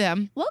have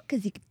them? Well,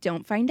 because you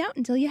don't find out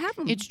until you have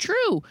them. It's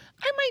true.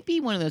 I might be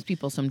one of those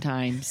people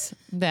sometimes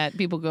that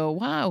people go,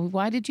 wow,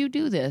 why did you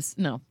do this?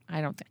 No,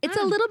 I don't think. It's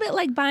a little bit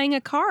like buying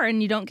a car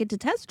and you don't get to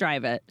test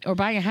drive it. Or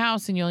buying a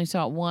house and you only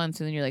saw it once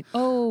and then you're like,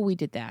 oh, we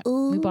did that.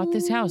 We bought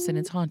this house and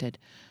it's haunted.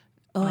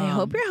 Oh, I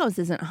hope your house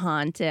isn't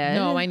haunted.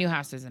 No, my new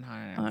house isn't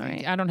haunted. All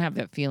right. I don't have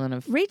that feeling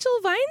of. Rachel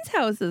Vine's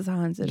house is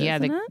haunted,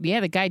 isn't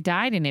it? The guy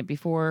died in it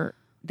before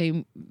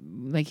they,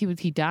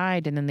 he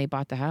died and then they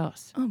bought the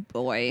house. Oh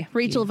boy,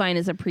 Rachel Vine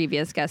is a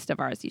previous guest of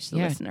ours. You should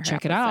listen to her.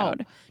 Check it episode. out.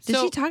 Did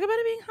So- she talk about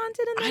it being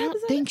haunted in that I don't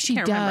episode? think she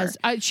Can't does.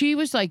 remember. She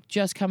was like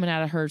just coming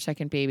out of her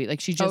second baby.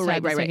 Like she just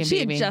had the second She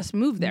baby. had just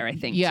moved there, I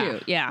think. Yeah.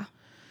 Too. Yeah.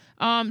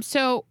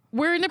 So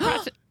we're in the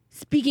process.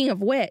 Speaking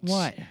of which,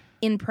 What?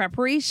 In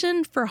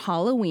preparation for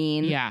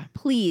Halloween, Yeah.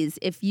 please,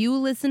 if you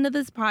listen to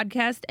this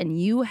podcast and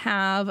you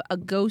have a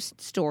ghost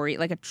story,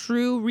 like a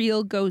true,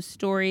 real ghost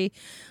story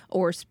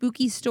or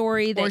spooky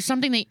story that Or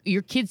something that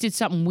your kids did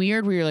something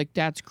weird where you're like,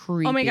 that's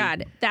creepy. oh my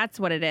God, that's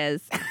what it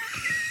is.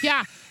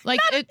 Yeah. Like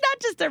not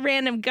just a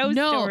random ghost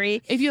no,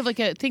 story. if you have like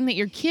a thing that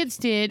your kids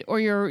did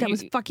or That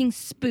was fucking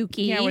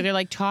spooky. yeah, where they're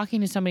like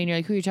talking to somebody and you're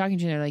like, who are you talking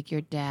to? And they're like,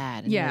 your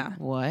dad. And you're Yeah. like,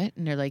 what?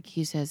 And they're like,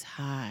 he says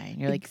hi.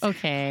 And you're like,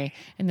 okay.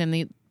 And then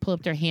they pull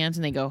up their hands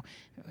and they go,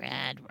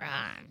 Red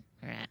Ron.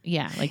 Red.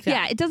 Yeah, like that.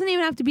 Yeah, it doesn't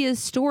even have to be a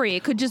story.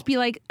 It could just be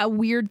like a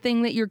weird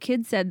thing that your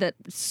kid said that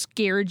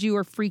scared you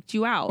or freaked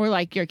you out. Or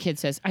like your kid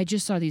says, I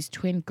just saw these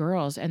twin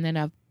girls and then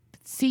a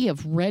sea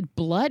of red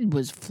blood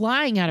was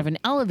flying out of an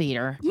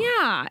elevator.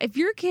 Yeah, if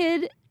your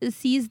kid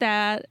sees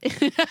that,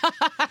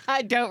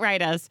 Don't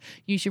write us.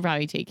 You should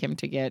probably take him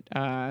to get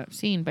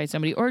seen by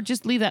somebody or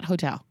just leave that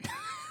hotel.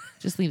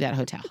 Just leave that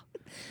hotel.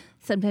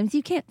 sometimes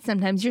you can't.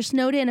 Sometimes you're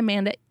snowed in,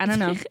 Amanda. I don't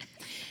know.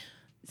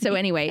 So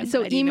anyway,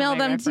 so letting you know email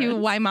my them to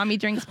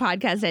reference.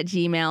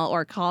 whymommydrinkspodcast@gmail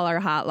or call our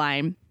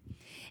hotline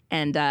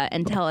and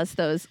tell us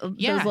those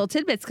little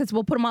tidbits because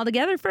we'll put them all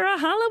together for a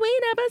Halloween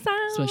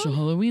episode. Special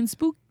Halloween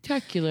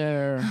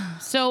spooktacular.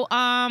 So,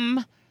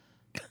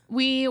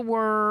 we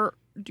were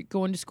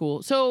going to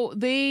school. So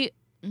they,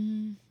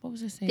 what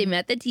was I saying? They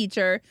met the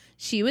teacher.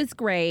 She was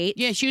great.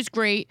 Yeah, she was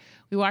great.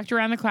 We walked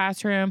around the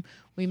classroom.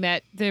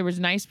 There was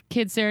nice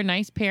kids there,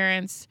 nice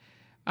parents.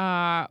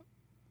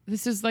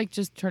 This is like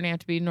just turning out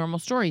to be a normal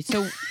story.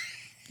 So,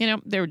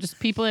 there were just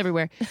people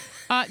everywhere.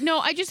 No,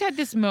 I just had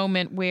this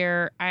moment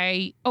where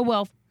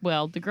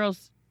the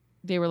girls,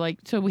 they were like,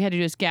 so we had to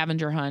do a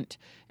scavenger hunt.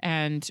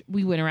 And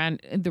we went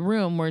around the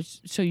room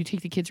so you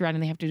take the kids around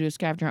and they have to do a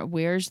scavenger hunt.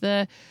 Where is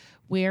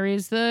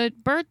the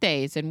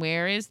birthdays and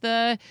where is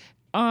the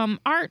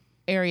art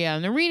area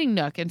and the reading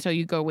nook? And so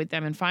you go with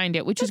them and find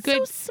it, which is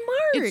good. So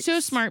smart. It's so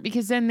smart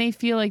because then they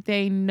feel like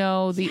they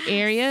know the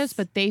areas,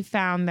 but they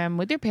found them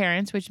with their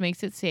parents, which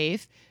makes it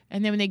safe.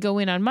 And then when they go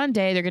in on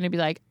Monday, they're going to be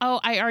like, oh,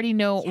 I already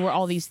know where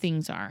all these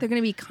things are. They're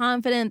going to be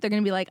confident. They're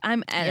going to be like,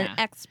 I'm an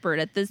expert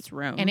at this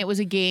room. And it was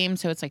a game,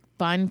 so it's like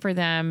fun for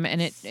them.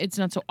 And it's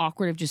not so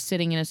awkward of just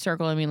sitting in a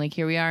circle. I mean, like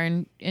here we are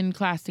in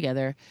class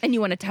together. And you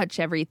want to touch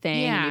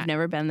everything. Yeah. You've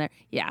never been there.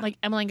 Yeah. Like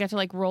Emily got to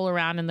like roll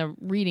around in the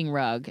reading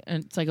rug.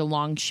 And it's like a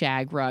long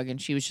shag rug. And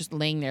she was just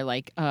laying there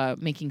like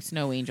making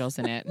snow angels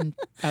in it. And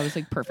I was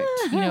like, perfect.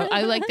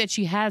 I like that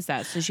she has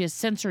that. So she has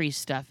sensory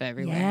stuff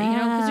everywhere.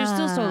 Because they're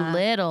still so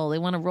little. They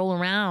want to roll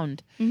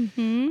around.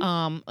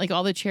 Mm-hmm. Like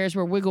all the chairs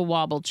were wiggle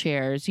wobble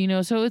chairs,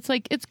 so it's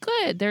like it's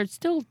good. They're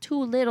still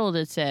too little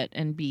to sit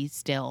and be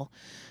still.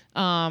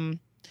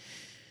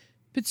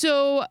 But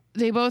so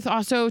they both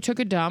also took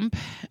a dump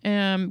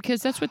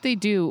because that's what they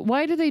do.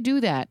 Why do they do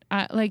that?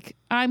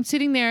 I'm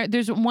sitting there.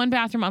 There's one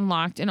bathroom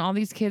unlocked, and all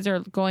these kids are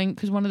going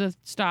because one of the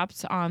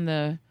stops on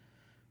the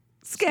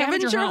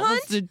Scavenger hunt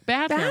hunt? was the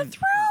bathroom.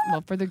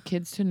 Well, for the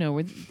kids to know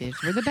where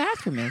the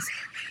bathroom is.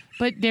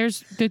 But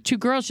there's the two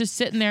girls just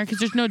sitting there because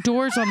there's no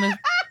doors on the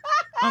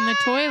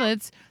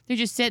toilets. They're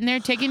just sitting there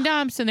taking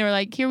dumps, and they were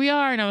like, "Here we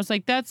are." And I was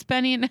like, "That's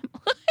Benny and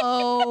Emily."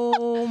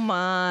 Oh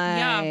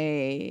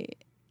my.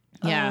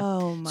 Yeah.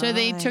 Oh my. So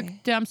they took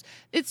dumps.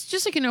 It's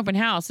just like an open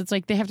house. It's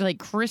like they have to like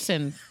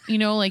christen,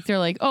 like they're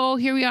like, "Oh,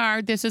 here we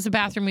are. This is a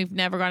bathroom we've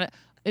never gone to.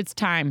 It's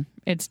time.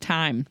 It's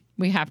time.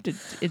 We have to.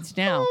 It's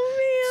now." Oh,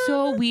 man.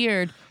 So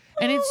weird.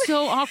 And it's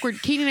so awkward.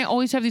 Katie and I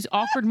always have these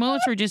awkward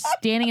moments where we're just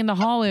standing in the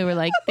hallway. We're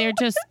like, they're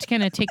just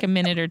going to take a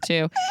minute or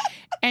two.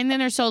 And then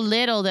they're so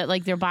little that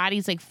like their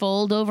bodies like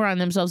fold over on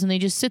themselves and they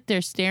just sit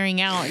there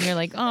staring out. And you're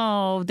like,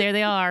 oh, there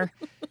they are.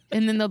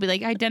 And then they'll be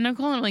like,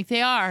 identical? And I'm like,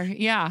 they are.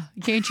 Yeah.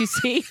 Can't you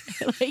see?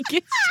 Like,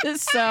 it's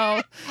just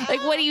so,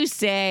 like, what do you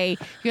say?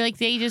 You're like,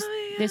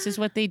 this is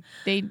what they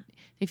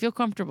feel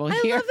comfortable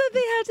here. I love that they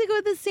had to go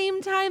at the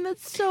same time.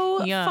 That's so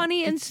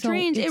funny and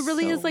strange. It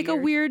really is like a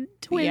weird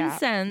twin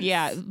sense.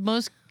 Yeah,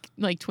 most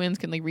like twins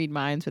can like read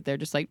minds, but they're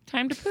just like,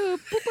 time to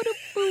poop.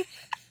 Boop-a-doop,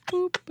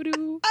 boop,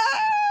 boop-a-doo.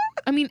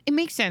 I mean, it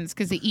makes sense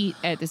because they eat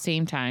at the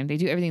same time. They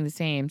do everything the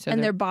same. So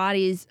and their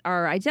bodies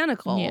are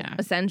identical,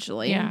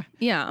 essentially. Yeah.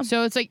 Yeah.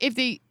 So it's like if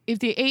they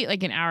ate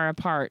like an hour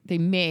apart, they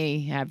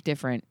may not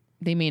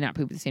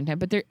poop at the same time,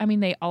 but they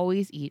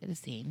always eat at the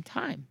same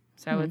time.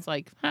 So it's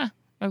like, oh,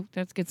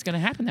 it's going to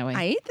happen that way.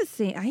 I eat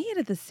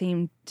at the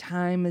same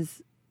time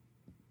as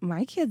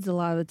my kids a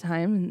lot of the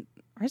time, and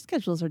our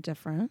schedules are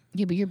different.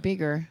 Yeah, but you're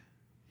bigger.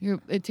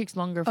 It takes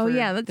longer for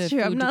that's the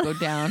true. food to go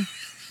down.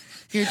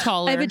 You're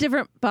taller. I have a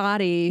different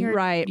body.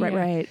 Right.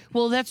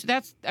 Well, that's.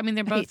 I mean,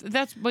 they're both.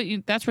 That's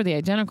where the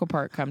identical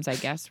part comes, I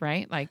guess,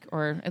 right? Like,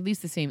 or at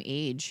least the same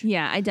age.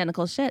 Yeah,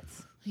 identical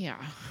shits.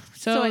 Yeah.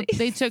 So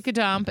they took a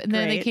dump, and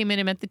then they came in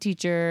and met the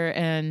teacher,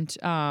 and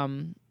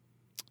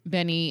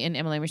Benny and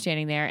Emily were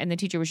standing there, and the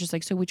teacher was just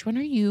like, "So which one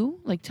are you?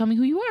 Like, tell me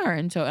who you are."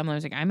 And so Emily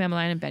was like, "I'm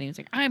Emmeline," and Benny was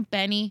like, "I'm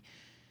Benny."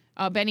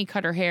 Benny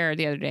cut her hair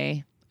the other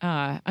day.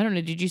 I don't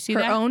know. Did you see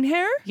her that? own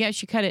hair? Yeah,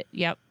 she cut it.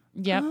 Yep.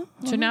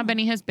 So now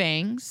Benny has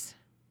bangs.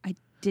 I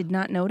did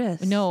not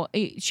notice. No,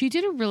 she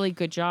did a really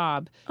good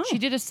job. Oh. She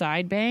did a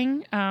side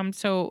bang.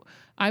 So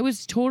I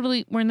was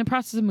we're in the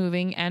process of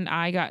moving, and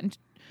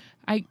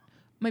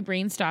my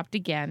brain stopped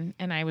again,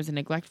 and I was a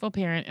neglectful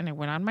parent, and I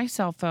went on my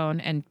cell phone,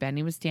 and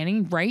Benny was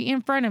standing right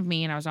in front of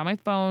me, and I was on my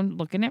phone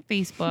looking at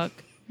Facebook,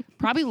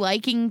 probably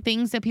liking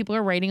things that people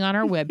are writing on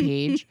our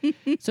webpage.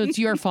 So it's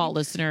your fault,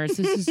 listeners.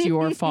 This is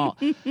your fault.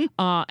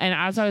 And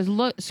as I was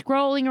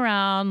scrolling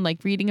around,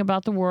 like reading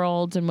about the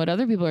world and what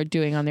other people are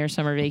doing on their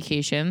summer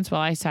vacations,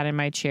 while I sat in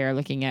my chair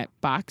looking at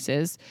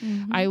boxes,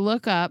 I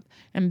look up,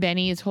 and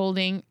Benny is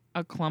holding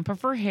a clump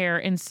of her hair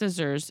and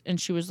scissors, and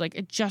she was like,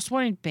 "I just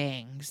wanted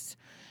bangs."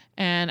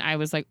 And I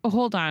was like, "Oh,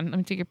 hold on. Let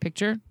me take a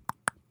picture."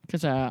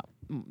 Because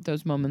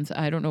those moments,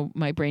 I don't know,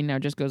 my brain now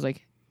just goes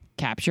like,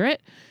 capture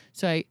it.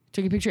 So I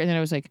took a picture, and then I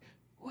was like,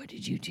 "What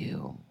did you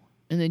do?"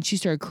 And then she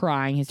started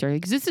crying hysterically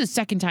because this is the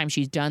second time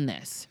she's done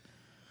this.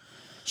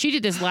 She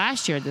did this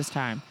last year this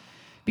time.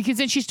 Because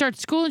then she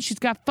starts school, and she's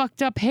got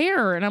fucked up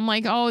hair. And I'm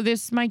like, "Oh,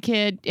 this is my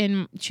kid."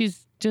 And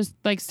she's just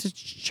likes to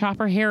chop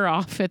her hair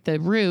off at the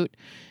root.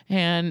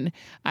 And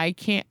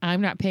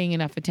I'm not paying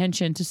enough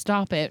attention to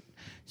stop it.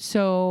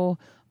 So...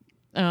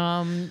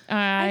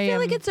 I feel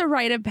like it's a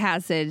rite of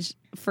passage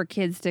for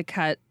kids to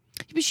cut.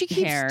 But she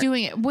keeps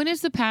doing it. When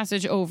is the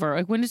passage over?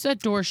 Like, when is that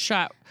door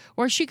shut?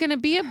 Or is she going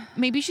to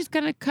maybe she's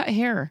going to cut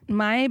hair?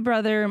 My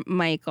brother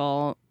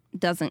Michael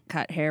doesn't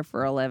cut hair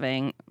for a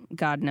living.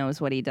 God knows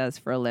what he does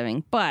for a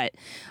living. But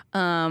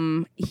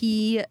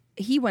he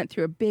went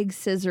through a big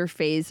scissor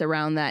phase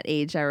around that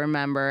age, I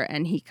remember,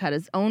 and he cut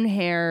his own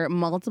hair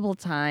multiple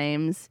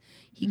times.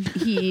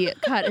 He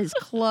cut his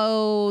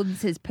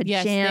clothes, his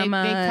pajamas. Yes,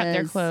 they cut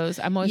their clothes.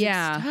 I'm always like,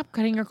 stop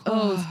cutting your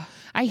clothes.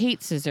 I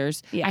hate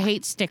scissors. Yeah. I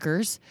hate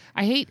stickers.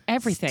 I hate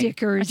everything.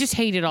 Stickers. I just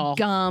hate it all.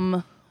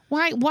 Gum.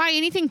 Why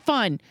anything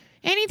fun?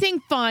 Anything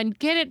fun,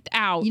 get it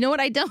out. You know what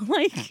I don't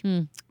like?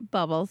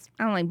 Bubbles.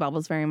 I don't like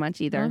bubbles very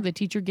much either. Oh, the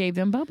teacher gave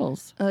them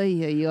bubbles.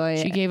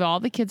 She gave all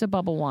the kids a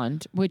bubble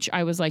wand, which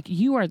I was like,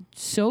 "You are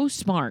so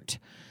smart."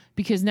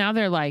 Because now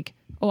they're like,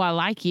 "Oh, I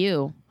like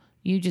you.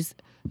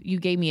 You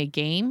gave me a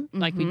game.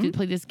 Like, we did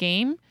play this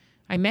game.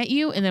 I met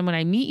you, and then when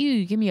I meet you,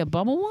 you give me a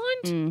bubble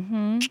wand?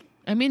 Mm-hmm.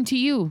 I'm into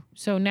you."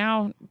 So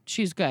now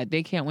she's good.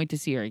 They can't wait to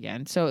see her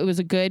again. So it was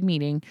a good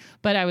meeting.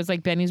 But I was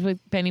like, Benny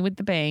with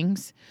the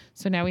bangs.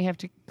 So now we have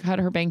to cut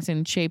her bangs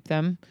and shape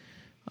them.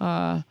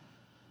 But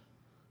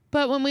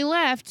when we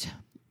left,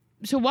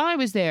 so while I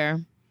was there,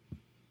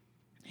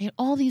 I had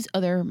all these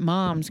other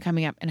moms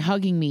coming up and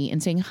hugging me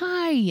and saying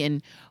hi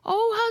and,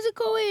 "Oh, how's it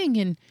going?"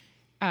 And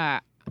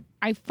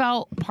I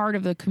felt part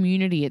of the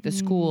community at the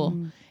school.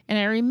 And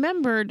I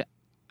remembered,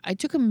 I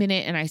took a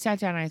minute and I sat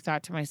down and I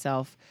thought to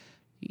myself,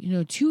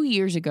 2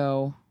 years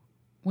ago,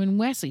 when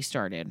Wesley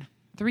started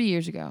 3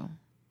 years ago.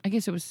 I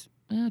guess it was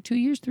 2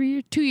 years, 3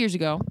 years, 2 years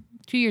ago.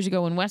 2 years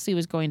ago when Wesley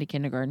was going to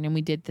kindergarten, and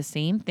we did the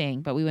same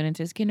thing, but we went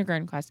into his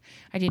kindergarten class.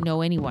 I didn't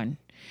know anyone,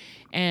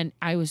 and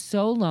I was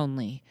so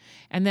lonely.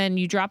 And then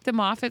you drop them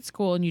off at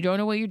school, and you don't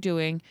know what you're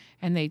doing,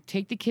 and they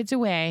take the kids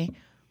away.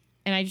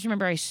 And I just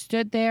remember I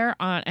stood there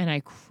and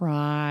I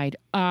cried.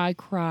 I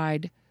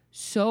cried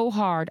so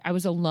hard. I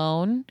was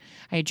alone.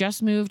 I had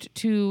just moved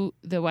to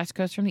the West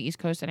Coast from the East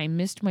Coast, and I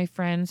missed my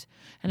friends.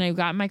 And I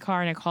got in my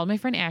car and I called my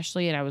friend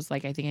Ashley, and I was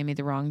like, I think I made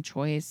the wrong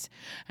choice.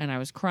 And I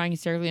was crying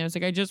hysterically. And I was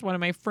like, I just wanted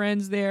my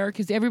friends there,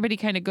 because everybody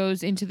kind of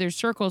goes into their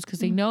circles because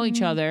they know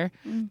each other,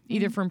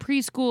 either from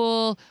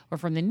preschool or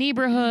from the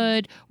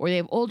neighborhood, or they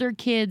have older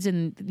kids,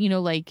 and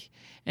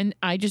and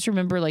I just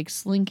remember like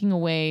slinking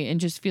away and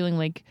just feeling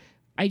like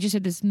I just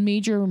had this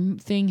major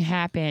thing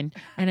happen,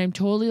 and I'm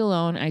totally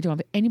alone. I don't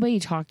have anybody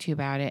to talk to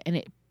about it, and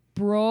it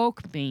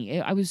broke me.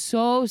 I was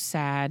so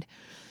sad.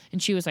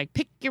 And she was like,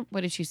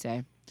 what did she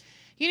say?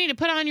 You need to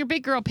put on your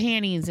big girl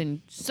panties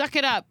and suck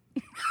it up.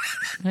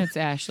 That's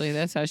Ashley.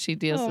 That's how she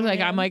deals. I'm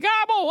like, I'm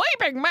a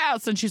weeping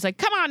mouse. And she's like,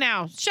 come on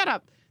now. Shut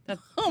up.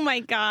 Oh, my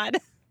God.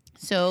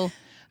 So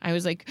I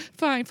was like,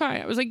 fine.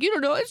 I was like, you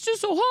don't know. It's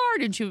just so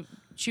hard. And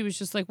she was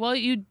just like, well,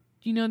 you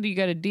know that you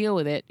got to deal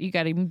with it. You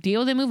got to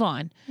deal with it and move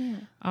on.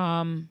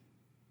 Yeah.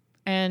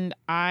 And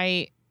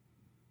I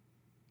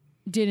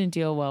didn't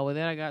deal well with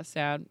it. I got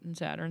sad and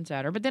sadder and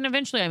sadder. But then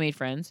eventually I made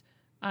friends.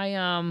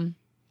 But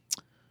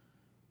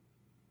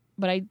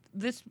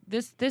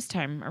this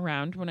time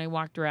around, when I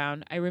walked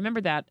around, I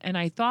remember that, and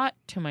I thought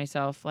to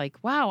myself, like,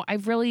 wow,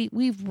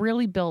 we've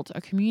really built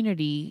a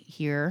community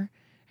here,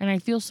 and I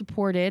feel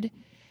supported.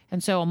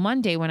 And so on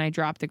Monday when I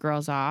drop the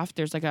girls off,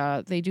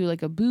 they do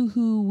like a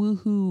boohoo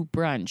woohoo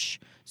brunch.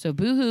 So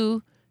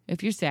boohoo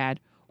if you're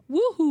sad,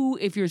 woohoo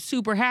if you're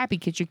super happy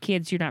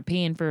because you're not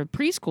paying for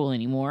preschool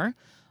anymore.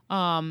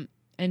 And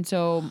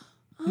so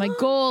my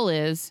goal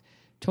is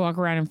to walk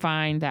around and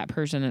find that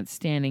person that's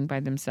standing by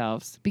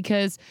themselves.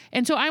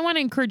 And so I want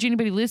to encourage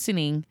anybody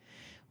listening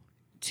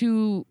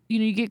to,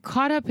 you get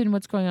caught up in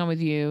what's going on with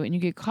you, and you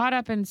get caught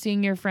up in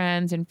seeing your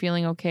friends and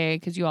feeling okay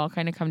because you all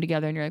kind of come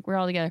together and you're like, we're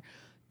all together.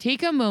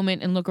 Take a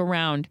moment and look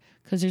around,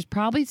 because there's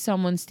probably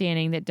someone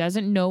standing that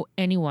doesn't know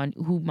anyone,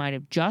 who might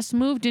have just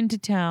moved into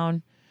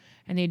town.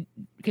 And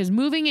because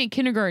moving in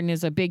kindergarten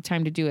is a big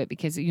time to do it,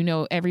 because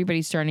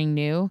everybody's starting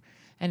new,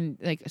 and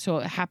so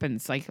it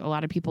happens. Like, a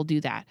lot of people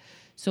do that.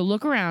 So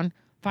look around,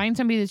 find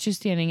somebody that's just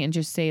standing, and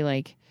just say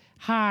like,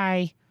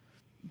 "Hi,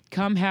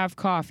 come have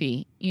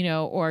coffee,"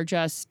 or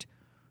just,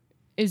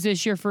 "Is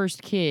this your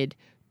first kid?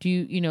 Do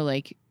you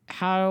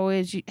how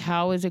is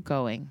it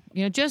going?"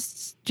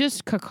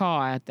 Just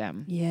caw at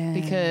them. Yeah.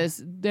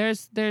 Because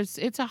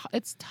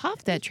it's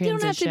tough, that transition. You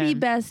don't have to be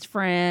best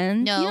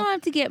friends. No. You don't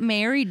have to get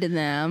married to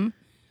them.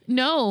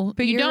 No,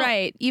 but you're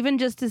right. Even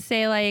just to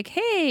say like,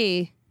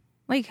 "Hey,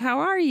 like, how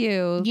are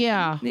you?"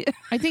 Yeah.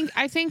 I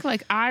think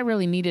like I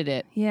really needed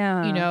it.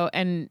 Yeah.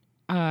 And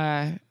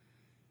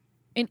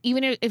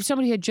even if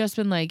somebody had just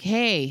been like,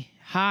 "Hey,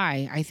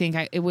 hi," I think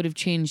it would have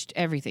changed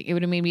everything. It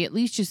would have made me at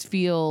least just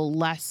feel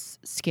less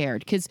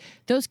scared, because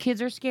those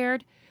kids are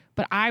scared,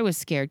 but I was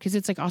scared because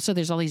it's like, also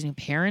there's all these new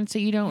parents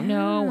that you don't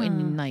know,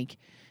 and like,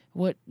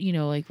 what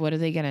are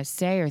they gonna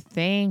say or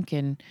think?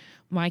 And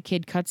my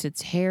kid cuts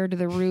its hair to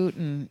the root,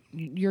 and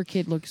your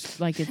kid looks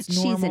like it's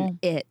normal. She's an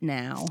it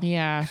now.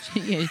 Yeah.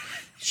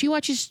 She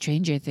watches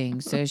Stranger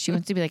Things, so she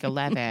wants to be like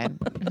 11.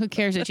 Who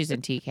cares that she's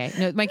in TK?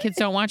 No, my kids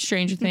don't watch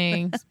Stranger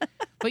Things.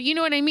 But you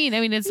know what I mean?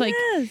 I mean, it's like,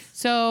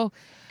 so.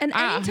 And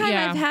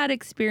anytime I've had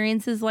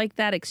experiences like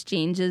that,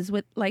 exchanges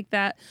with like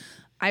that,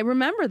 I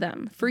remember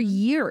them for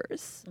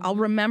years. I'll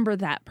remember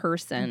that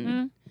person.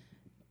 Mm-hmm.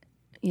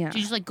 Yeah. You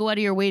just like go out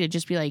of your way to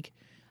just be like,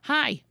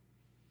 "Hi."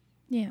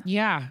 Yeah.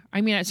 Yeah. I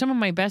mean, some of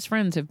my best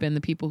friends have been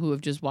the people who have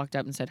just walked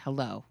up and said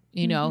hello,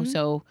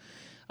 So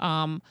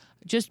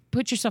just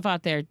put yourself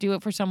out there. Do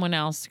it for someone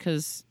else,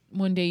 because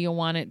one day you'll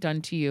want it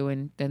done to you,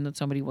 and then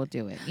somebody will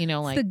do it.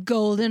 It's the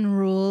golden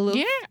rule of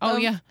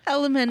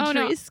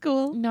elementary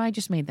school. No, I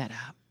just made that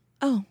up.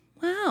 Oh,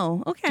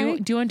 wow. Okay.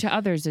 Do unto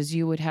others as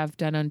you would have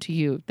done unto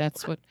you.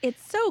 That's what.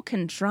 It's so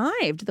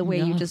contrived the way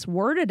you just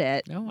worded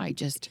it. No, I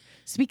just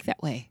speak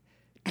that way.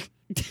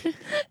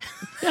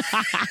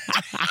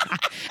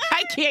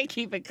 I can't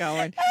keep it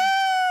going.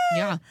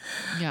 Yeah.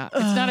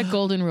 It's not a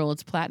golden rule.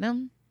 It's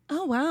platinum.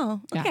 Oh,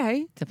 wow. Okay.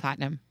 Yeah, it's a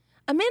platinum.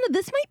 Amanda,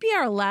 this might be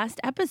our last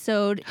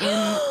episode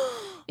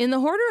in the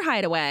Hoarder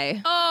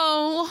Hideaway.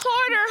 Oh,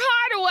 Hoarder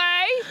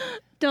Hideaway.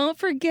 Don't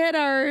forget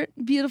our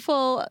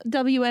beautiful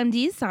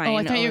WMD sign. Oh,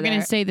 I thought you were going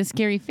to say the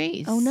scary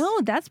face. Oh, no.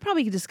 That's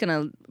probably just going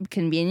to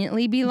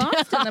conveniently be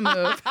lost in the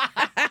move.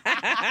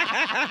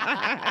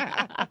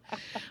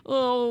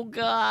 Oh,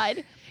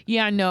 God.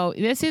 Yeah, no.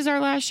 This is our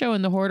last show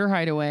in the Hoarder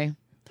Hideaway.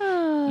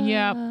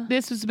 Yeah,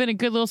 this has been a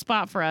good little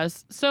spot for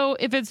us. So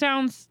if it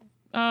sounds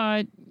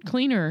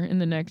cleaner in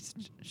the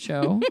next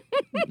show,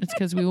 it's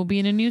because we will be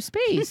in a new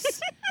space.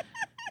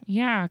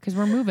 Yeah, because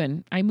we're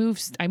moving. I move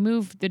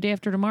the day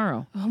after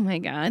tomorrow. Oh, my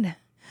God.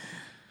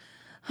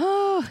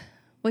 Oh,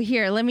 Well,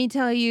 here, let me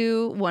tell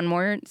you one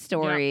more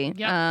story.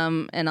 Yep.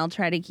 And I'll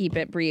try to keep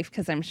it brief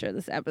because I'm sure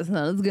this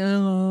episode is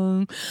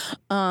going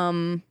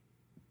long.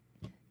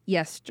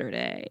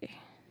 Yesterday.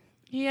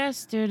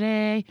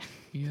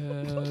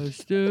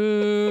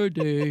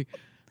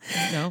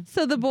 No.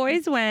 So the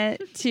boys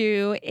went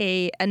to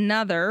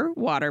another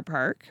water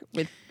park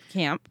with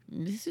camp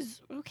This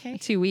is okay.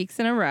 2 weeks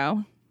in a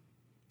row.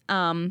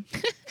 And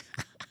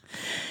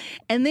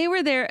they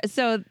were there.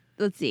 So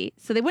let's see.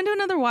 So they went to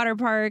another water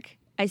park.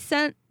 I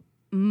sent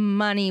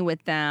money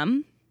with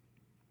them.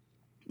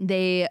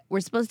 I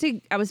was supposed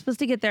to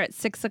get there at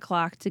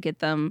 6:00 to get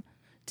them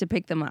to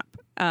pick them up.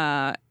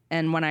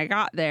 And when I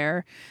got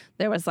there,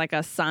 there was like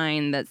a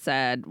sign that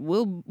said,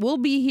 "We'll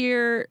be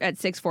here at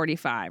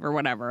 6:45 or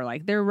whatever."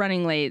 Like they're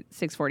running late,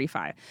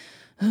 6:45.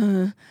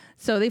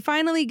 So they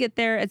finally get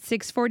there at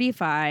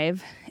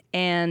 6:45,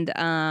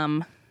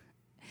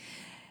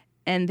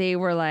 and they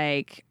were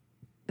like,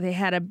 they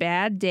had a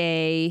bad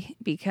day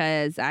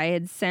because I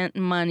had sent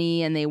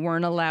money and they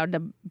weren't allowed to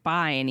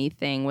buy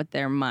anything with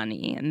their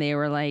money, and they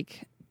were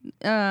like,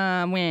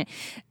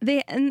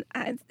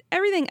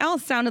 everything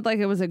else sounded like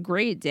it was a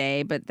great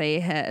day, but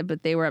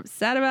they were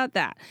upset about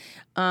that.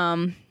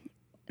 And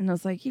I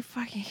was like, you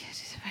fucking.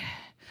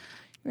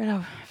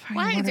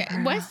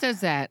 Wes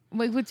does that.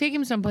 Like, we'll take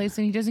him someplace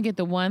and he doesn't get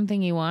the one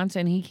thing he wants,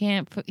 and he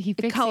can't. He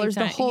it colors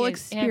the whole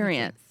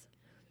experience.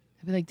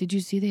 I'd be like, "Did you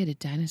see they had a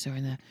dinosaur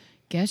in the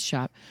guest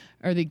shop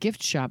or the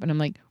gift shop?" And I'm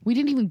like, "We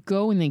didn't even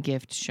go in the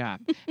gift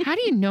shop. How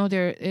do you know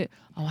they're?"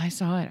 Oh, I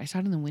saw it. I saw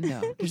it in the window.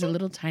 There's a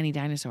little tiny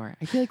dinosaur.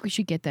 I feel like we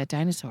should get that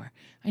dinosaur.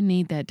 I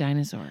need that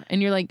dinosaur.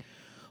 And you're like,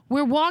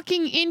 "We're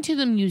walking into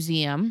the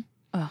museum.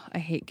 Oh, I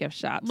hate gift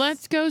shops.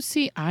 Let's go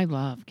see." I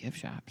love gift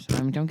shops.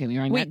 I mean, don't get me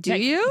wrong. Wait, do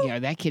you? Yeah,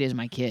 that kid is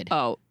my kid.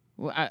 Oh,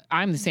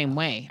 I'm the same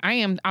way. I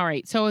am. All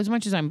right. So as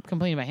much as I'm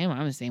complaining about him,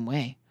 I'm the same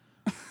way.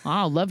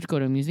 I'll love to go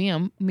to a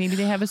museum. Maybe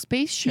they have a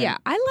space shop. yeah.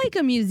 I like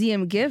a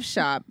museum gift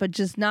shop, but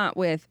just not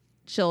with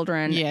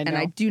children. Yeah, and no.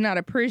 I do not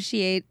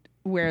appreciate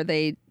where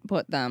they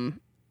put them.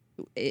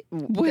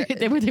 Where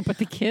they put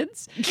the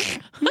kids?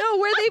 No,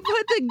 where they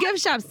put the gift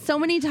shops. So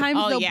many times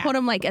Oh, they'll yeah. put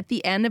them like at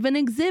the end of an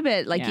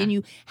exhibit, like, Yeah. and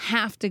you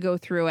have to go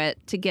through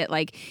it to get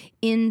like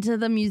into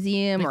the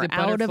museum Like or the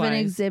out of an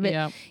butterflies.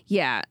 exhibit.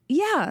 Yep.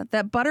 Yeah,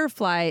 that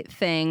butterfly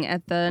thing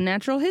at the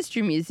Natural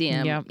History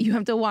Museum. Yep. You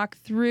have to walk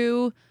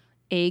through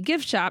a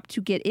gift shop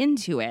to get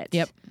into it.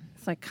 Yep.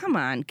 It's like, come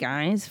on,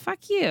 guys,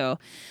 fuck you.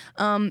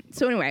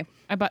 So anyway,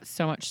 I bought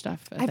so much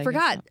stuff. I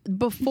forgot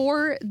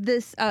before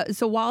this.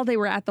 So while they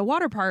were at the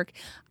water park,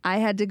 I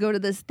had to go to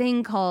this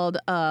thing called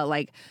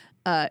it's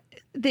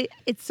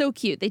so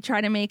cute. They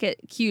try to make it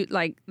cute,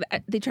 like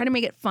they try to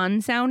make it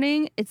fun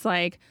sounding. It's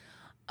like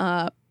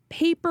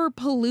Paper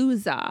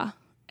Palooza,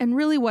 and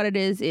really what it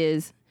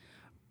is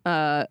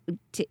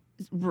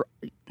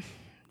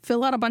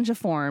fill out a bunch of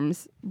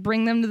forms,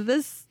 bring them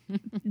to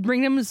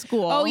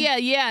school. Oh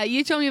yeah.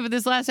 You told me about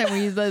this last time where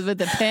you with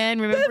the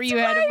pen. Remember you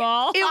had them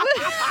all.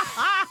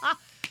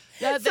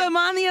 So I'm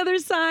on the other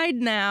side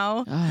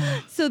now.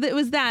 Oh. So that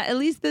was that. At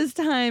least this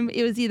time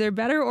it was either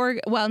better or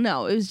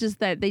no. It was just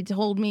that they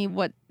told me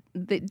what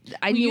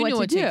I knew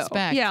what to do.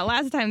 Expect. Yeah,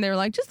 last time they were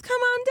like, just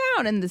come on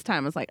down, and this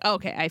time I was like,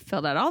 okay. I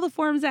filled out all the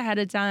forms ahead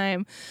of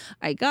time.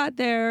 I got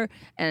there,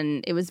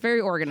 and it was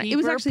very organized. It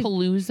was actually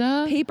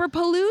Palooza. Paper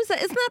Palooza.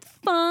 Isn't that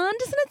fun?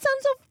 Doesn't it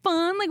sound so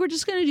fun? Like we're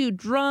just gonna do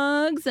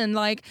drugs and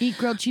like Eat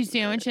grilled cheese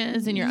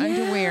sandwiches in your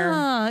underwear.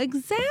 Yeah,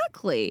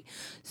 exactly.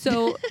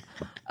 So,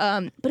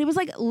 but it was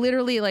like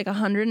literally like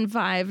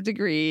 105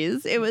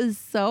 degrees. It was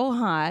so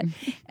hot,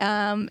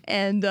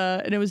 and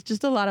it was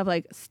just a lot of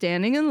like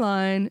standing in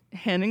line,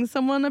 handing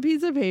someone a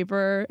piece of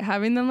paper,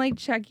 having them like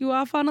check you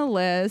off on a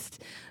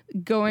list,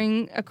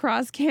 going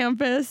across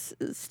campus,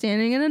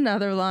 standing in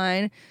another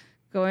line,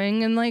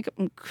 going and like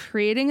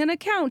creating an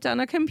account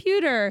on a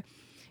computer,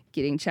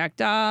 getting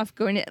checked off,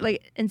 going to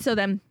like, and so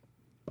then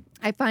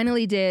I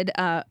finally did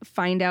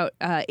find out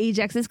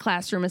Ajax's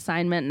classroom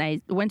assignment, and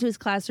I went to his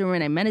classroom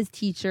and I met his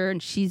teacher,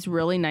 and she's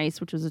really nice,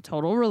 which was a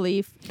total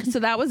relief. So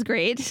that was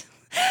great.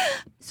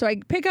 So I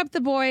pick up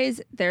the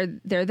boys. They're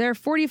there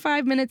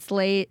 45 minutes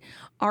late.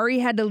 Ari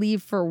had to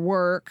leave for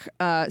work,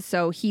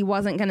 so he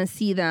wasn't going to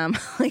see them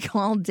like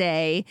all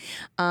day.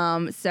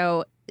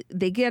 So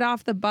they get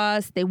off the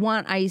bus. They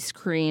want ice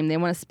cream. They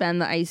want to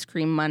spend the ice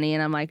cream money.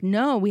 And I'm like,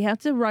 no, we have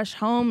to rush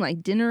home.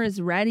 Like dinner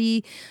is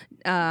ready.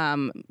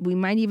 We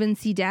might even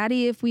see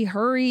Daddy if we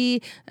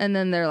hurry. And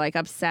then they're like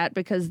upset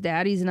because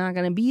Daddy's not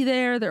going to be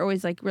there. They're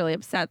always like really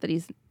upset that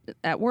he's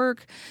at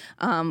work,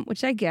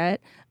 which I get.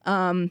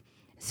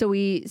 So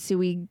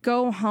we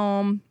go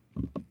home.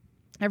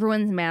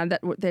 Everyone's mad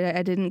that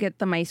I didn't get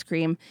them ice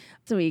cream.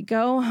 So we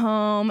go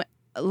home.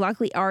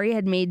 Luckily, Ari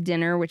had made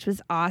dinner, which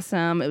was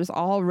awesome. It was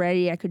all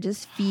ready. I could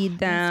just feed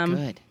them.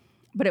 That's good.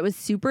 But it was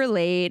super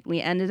late. We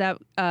ended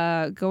up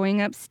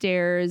going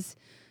upstairs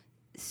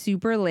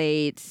super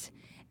late.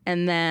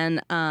 And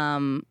then,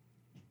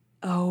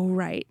 oh,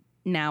 right.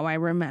 Now I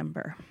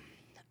remember.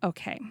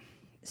 Okay.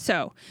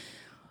 So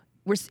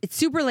it's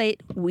super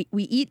late. We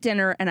eat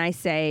dinner, and I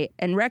say,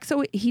 and Rex,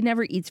 he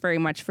never eats very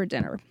much for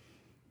dinner.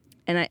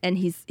 And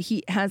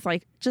he has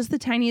like just the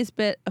tiniest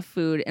bit of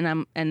food,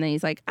 and then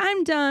he's like,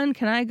 I'm done.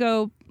 Can I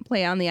go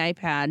play on the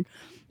iPad?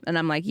 And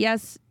I'm like,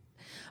 yes.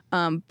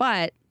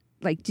 But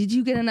like, did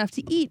you get enough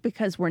to eat?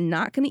 Because we're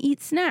not going to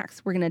eat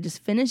snacks. We're going to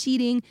just finish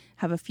eating,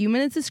 have a few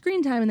minutes of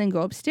screen time, and then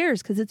go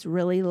upstairs because it's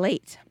really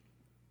late.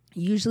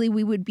 Usually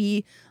we would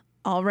be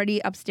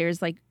already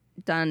upstairs, like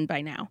done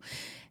by now.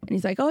 And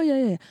he's like, oh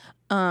yeah.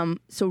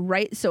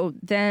 So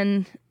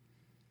then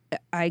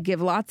I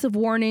give lots of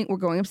warning. We're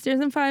going upstairs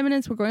in 5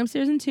 minutes. We're going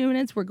upstairs in 2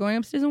 minutes. We're going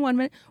upstairs in 1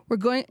 minute.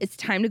 It's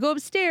time to go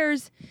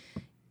upstairs.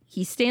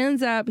 He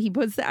stands up. He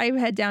puts the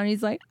iPad down.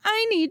 He's like,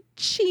 I need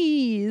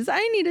cheese.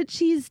 I need a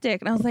cheese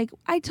stick. And I was like,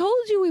 I told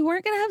you we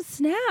weren't going to have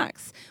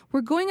snacks. We're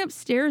going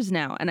upstairs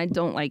now. And I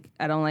don't like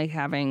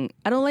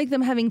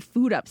them having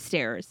food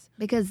upstairs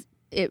because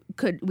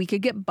we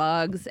could get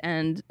bugs,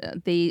 and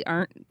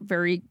they're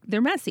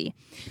messy.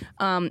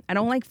 I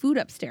don't like food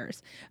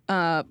upstairs,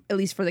 at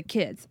least for the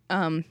kids.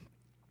 And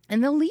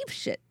they'll leave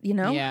shit, you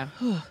know? Yeah.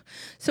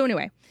 So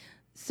anyway,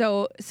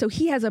 so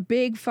he has a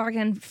big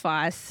fucking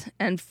fuss,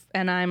 and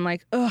I'm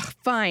like, ugh,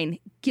 fine.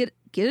 Get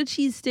a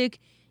cheese stick,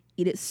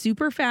 eat it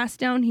super fast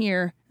down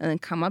here, and then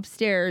come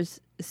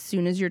upstairs as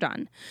soon as you're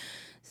done.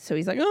 So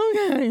he's like,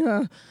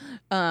 okay.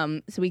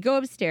 So we go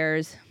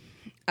upstairs.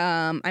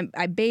 I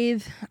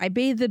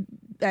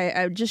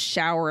just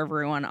shower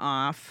everyone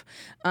off,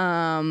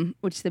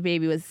 which the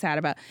baby was sad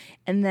about.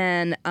 And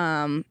then,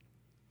 and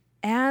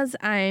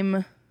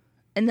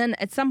then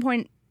at some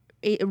point,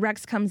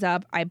 Rex comes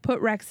up. I put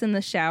Rex in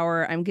the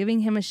shower. I'm giving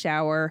him a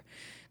shower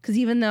because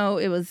even though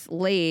it was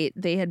late,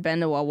 they had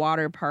been to a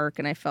water park,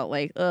 and I felt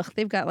like, ugh,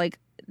 they've got like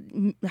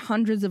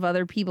hundreds of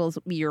other people's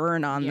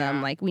urine on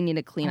them. Like, we need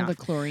to clean off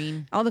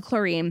all the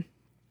chlorine.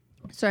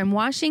 So I'm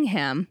washing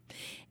him,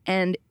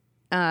 and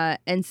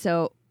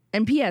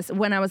P.S.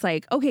 when I was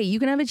like, okay, you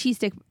can have a cheese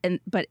stick,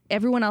 but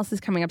everyone else is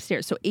coming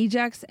upstairs. So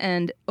Ajax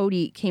and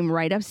Odie came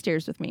right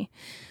upstairs with me.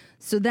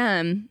 So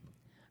then,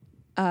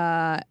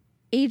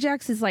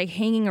 Ajax is like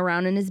hanging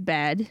around in his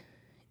bed,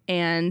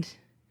 and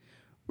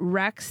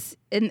Rex,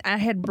 and I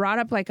had brought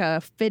up like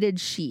a fitted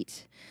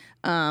sheet,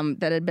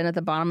 that had been at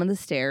the bottom of the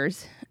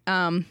stairs.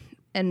 And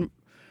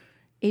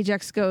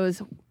Ajax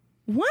goes,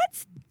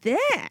 "What's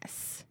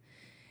this?"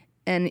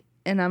 And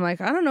I'm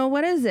like, "I don't know,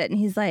 what is it?" And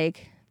he's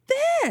like,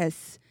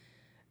 "This."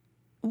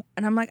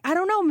 And I'm like, "I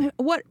don't know.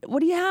 What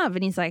do you have?"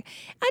 And he's like,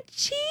 "A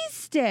cheese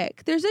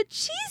stick. There's a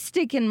cheese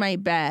stick in my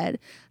bed."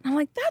 And I'm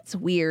like, "That's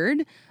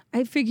weird."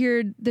 I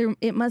figured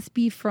it must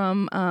be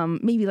from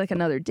maybe like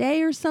another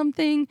day or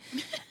something.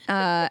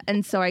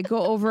 And so I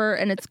go over,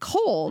 and it's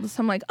cold.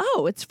 So I'm like,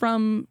 "Oh, it's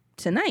from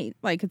tonight.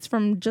 Like, it's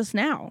from just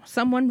now.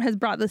 Someone has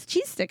brought this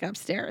cheese stick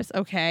upstairs."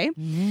 Okay.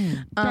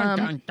 Dun,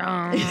 dun,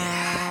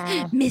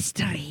 dun.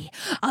 Mystery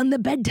on the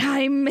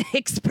Bedtime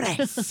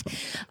Express.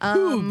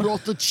 Who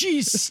brought the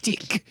cheese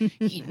stick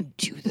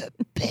into the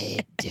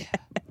bed?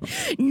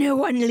 No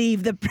one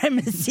leave the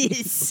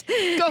premises.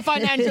 Go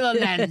find Angela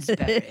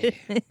Lansbury.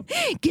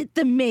 Get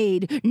the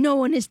maid. No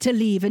one is to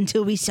leave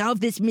until we solve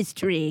this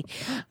mystery.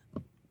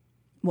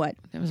 What?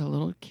 There was a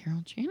little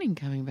Carol Channing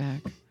coming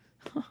back.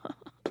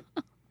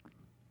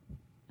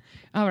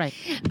 All right.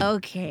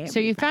 Okay. So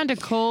you found a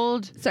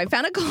cold... So I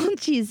found a cold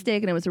cheese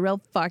stick, and it was a real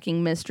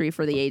fucking mystery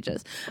for the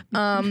ages.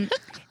 And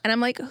I'm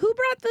like, who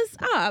brought this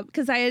up?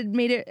 Because I had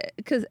made it...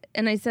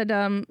 And I said...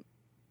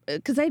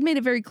 Because I had made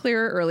it very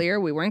clear earlier,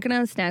 we weren't going to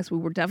have snacks. We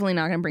were definitely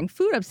not going to bring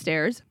food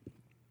upstairs.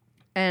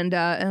 And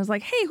I was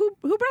like, "Hey, who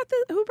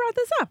brought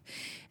this up?"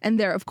 And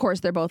they're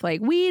both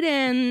like, "We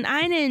didn't.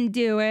 I didn't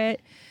do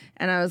it."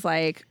 And I was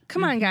like,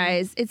 "Come on,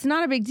 guys, it's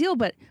not a big deal.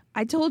 But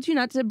I told you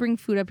not to bring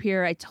food up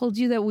here. I told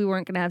you that we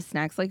weren't going to have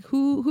snacks. Like,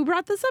 who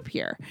brought this up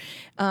here?"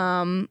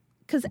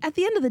 Because at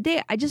the end of the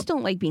day, I just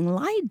don't like being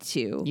lied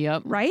to.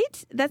 Yep.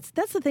 Right? That's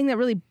the thing that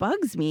really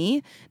bugs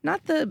me.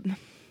 Not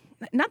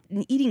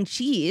eating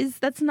cheese.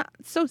 That's not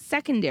so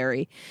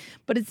secondary,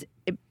 but it's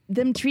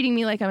them treating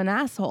me like I'm an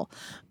asshole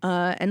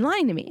and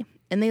lying to me.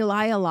 And they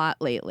lie a lot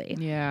lately.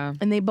 Yeah.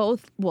 And they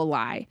both will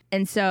lie.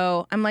 And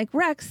so I'm like,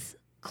 "Rex,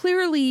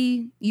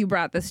 clearly you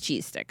brought this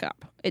cheese stick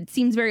up. It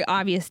seems very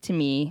obvious to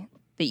me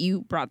that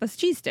you brought this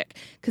cheese stick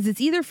because it's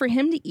either for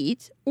him to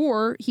eat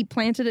or he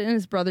planted it in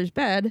his brother's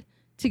bed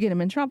to get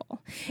him in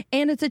trouble.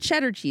 And it's a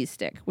cheddar cheese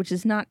stick, which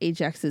is not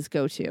Ajax's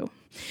go-to."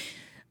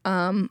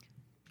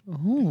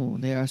 Oh,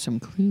 there are some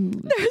clues.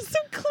 There's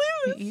some clues.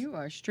 You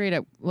are straight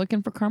up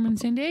looking for Carmen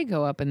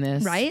Sandiego up in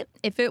this. Right?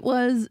 If it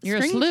was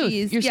You're string a sleuth.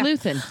 cheese. You're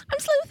sleuthing. I'm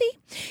sleuthy.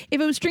 If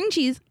it was string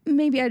cheese,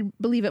 maybe I'd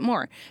believe it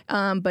more.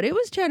 But it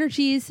was cheddar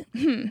cheese.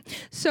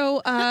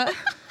 So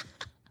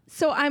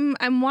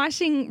I'm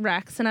washing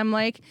Rex, and I'm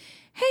like,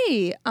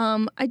 "Hey,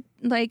 I'm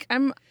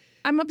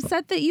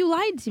upset that you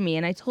lied to me,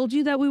 and I told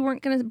you that we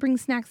weren't going to bring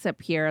snacks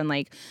up here, and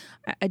like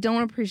I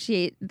don't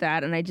appreciate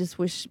that, and I just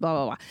wish blah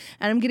blah blah."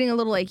 And I'm getting a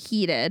little like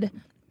heated.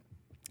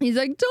 He's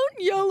like, don't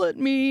yell at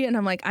me. And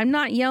I'm like, I'm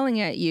not yelling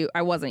at you.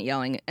 I wasn't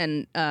yelling.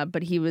 And,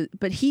 but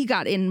he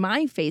got in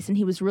my face and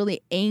he was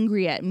really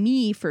angry at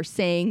me for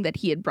saying that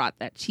he had brought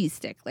that cheese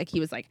stick. Like he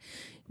was like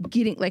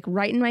getting like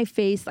right in my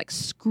face, like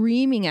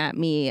screaming at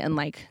me and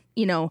like,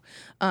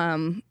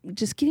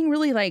 just getting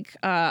really like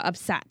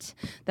upset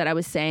that I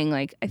was saying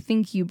like, I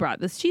think you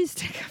brought this cheese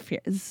stick up here.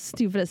 It's the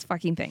stupidest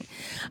fucking thing.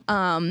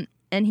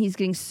 And he's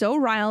getting so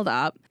riled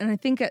up. And I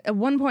think at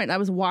one point I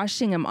was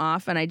washing him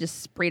off and I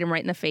just sprayed him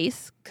right in the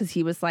face because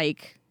he was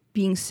like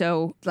being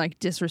so like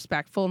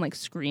disrespectful and like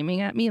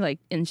screaming at me like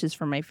inches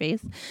from my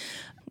face.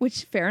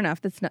 Which fair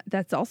enough.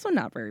 That's also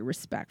not very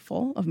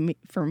respectful of me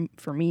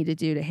for me to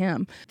do to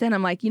him. Then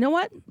I'm like, you know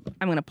what?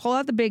 I'm gonna pull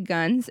out the big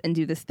guns and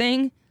do this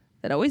thing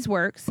that always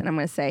works. And I'm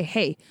gonna say,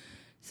 hey,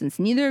 since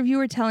neither of you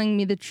are telling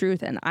me the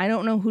truth and I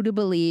don't know who to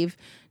believe,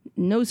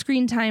 no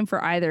screen time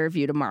for either of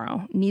you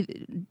tomorrow.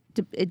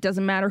 It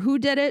doesn't matter who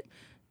did it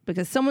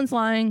because someone's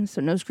lying,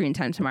 so no screen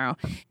time tomorrow.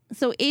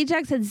 So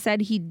Ajax had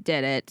said he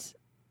did it.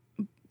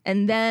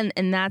 And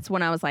that's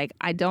when I was like,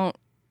 I don't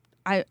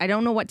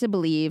know what to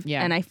believe.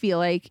 Yeah. And I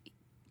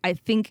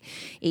think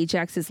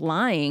Ajax is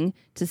lying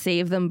to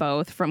save them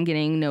both from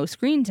getting no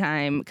screen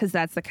time because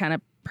that's the kind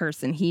of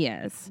person he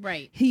is.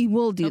 Right. He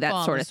will do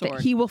that sort of thing.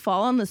 He will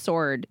fall on the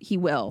sword.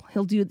 He'll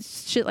do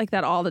shit like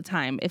that all the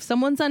time. If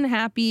someone's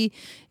unhappy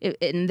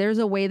and there's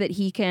a way that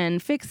he can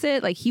fix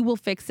it, like he will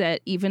fix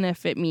it even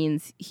if it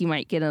means he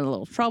might get in a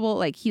little trouble.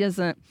 Like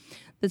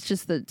that's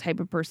just the type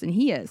of person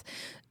he is.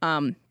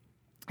 And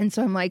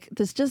so I'm like,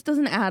 this just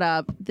doesn't add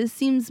up. This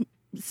seems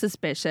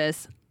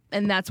suspicious.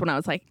 And that's when I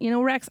was like,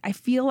 Rex, I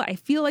feel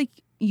like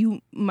you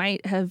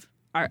might have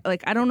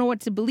like, I don't know what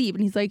to believe.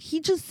 And he's like,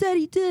 he just said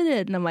he did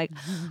it. And I'm like,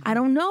 I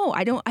don't know.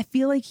 I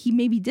feel like he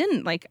maybe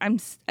didn't. Like, I'm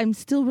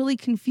still really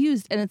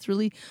confused. And it's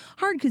really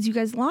hard because you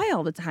guys lie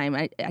all the time.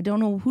 I don't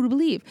know who to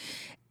believe.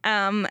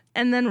 And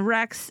then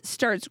Rex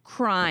starts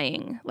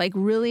crying like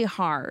really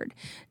hard.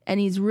 And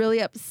he's really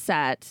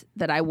upset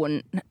that I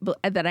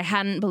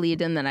hadn't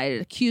believed him, that I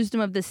had accused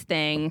him of this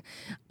thing.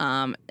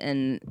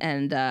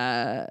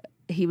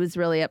 He was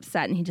really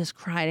upset and he just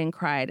cried and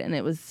cried. And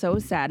it was so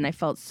sad. And I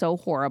felt so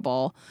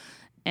horrible.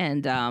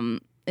 And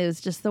it was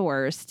just the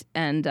worst.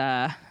 And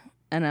I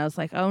was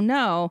like, oh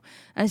no.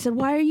 And I said,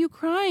 why are you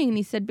crying? And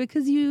he said,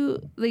 because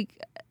you like,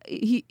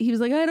 he was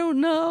like, I don't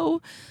know.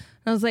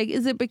 And I was like,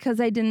 is it because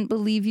I didn't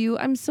believe you?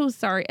 I'm so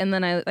sorry. And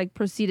then I like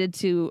proceeded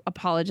to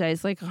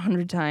apologize like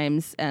 100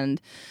 times.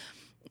 And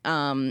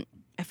I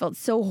felt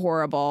so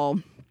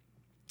horrible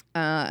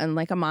and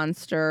like a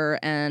monster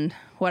and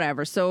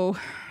whatever. So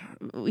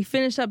we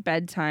finished up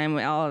bedtime,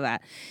 all of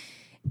that.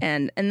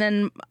 And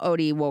then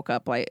Odie woke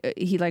up, like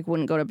he like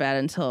wouldn't go to bed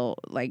until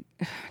like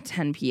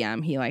 10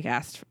 p.m. He like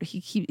asked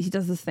he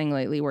does this thing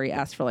lately where he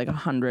asked for like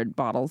 100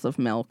 bottles of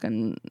milk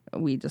and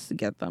we just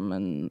get them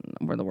and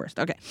we're the worst.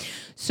 Okay.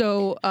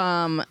 So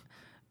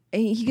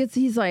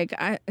he's like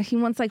he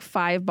wants like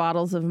 5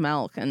 bottles of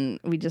milk and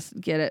we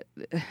just get it.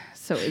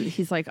 So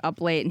he's like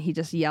up late and he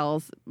just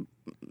yells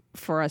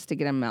for us to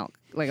get him milk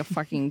like a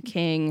fucking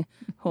king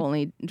who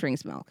only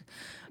drinks milk.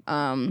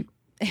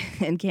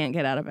 And can't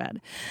get out of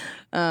bed.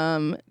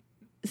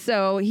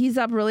 So he's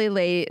up really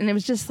late and it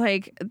was just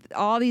like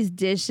all these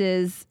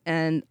dishes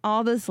and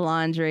all this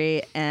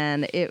laundry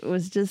and it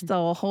was just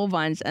a whole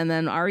bunch. And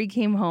then Ari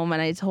came home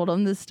and I told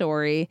him the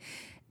story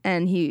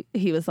and he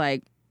was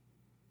like,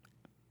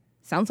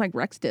 sounds like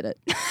Rex did it.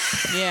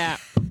 Yeah.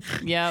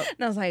 Yep.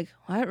 And I was like,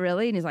 what,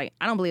 really? And he's like,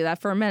 I don't believe that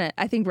for a minute.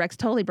 I think Rex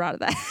totally brought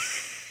that.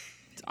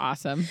 It's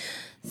awesome.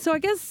 So I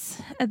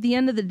guess at the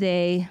end of the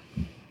day,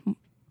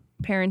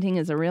 parenting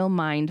is a real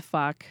mind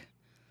fuck.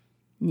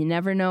 You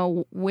never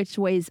know which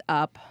way's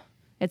up.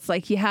 It's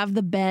like you have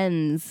the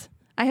bends.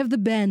 I have the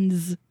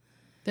bends.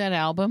 That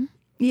album?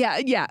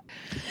 Yeah.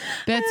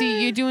 Betsy,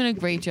 you're doing a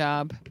great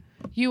job.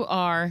 You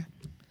are.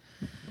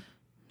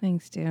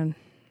 Thanks, dude.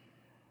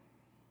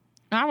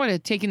 I would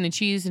have taken the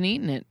cheese and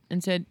eaten it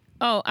and said,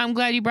 oh, I'm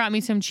glad you brought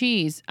me some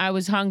cheese. I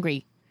was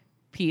hungry.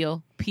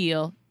 Peel,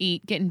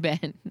 eat, get in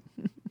bed.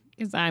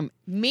 Because I'm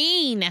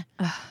mean.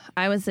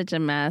 I was such a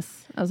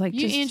mess. I was like,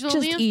 you just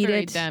eat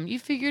it. Them. You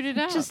figured it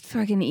out. Just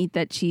fucking eat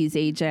that cheese,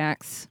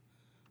 Ajax.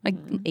 Like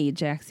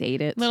Ajax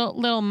ate it.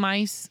 Little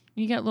mice.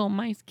 You got little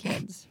mice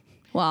kids.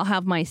 Well, I'll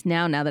have mice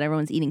now that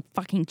everyone's eating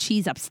fucking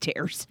cheese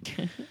upstairs.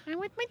 I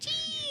want my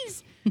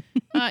cheese.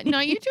 No,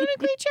 you're doing a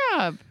great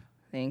job.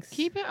 Thanks.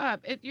 Keep it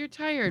up. You're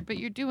tired, but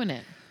you're doing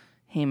it.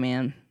 Hey,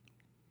 man.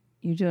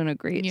 You're doing a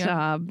great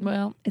job.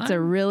 Well, it's a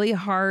really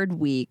hard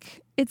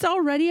week. It's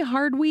already a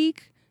hard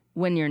week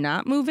when you're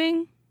not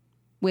moving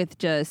with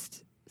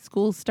just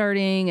school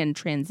starting and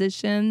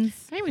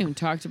transitions. I haven't even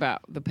talked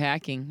about the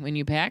packing. When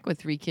you pack with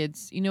 3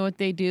 kids, you know what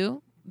they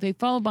do? They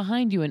follow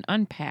behind you and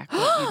unpack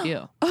what you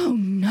do. Oh,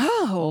 no.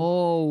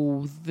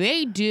 Oh,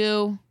 they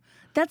do.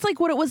 That's like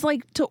what it was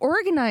like to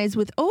organize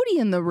with Odie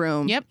in the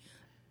room. Yep.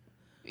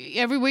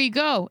 Everywhere you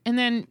go. And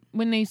then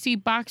when they see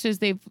boxes,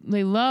 they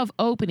love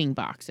opening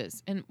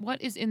boxes. And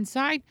what is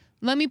inside?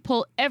 Let me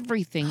pull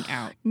everything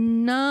out.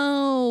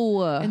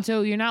 No. And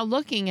so you're not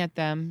looking at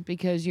them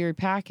because you're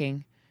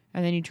packing.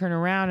 And then you turn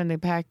around and they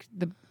pack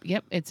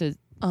it's a...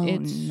 Oh,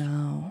 it's,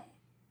 no.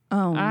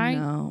 Oh,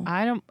 no.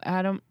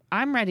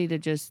 I'm ready to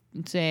just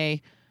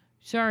say,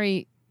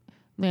 sorry,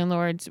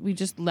 landlords, we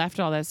just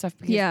left all that stuff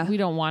because we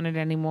don't want it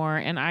anymore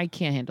and I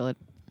can't handle it.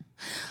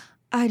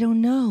 I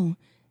don't know.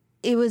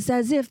 It was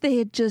as if they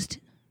had just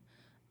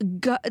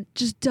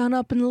done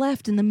up and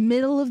left in the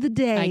middle of the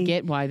day. I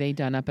get why they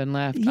done up and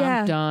left.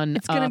 Yeah, I'm done.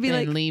 It's gonna be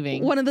like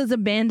leaving. One of those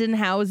abandoned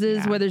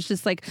houses where there's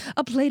just like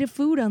a plate of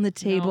food on the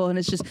table and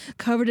it's just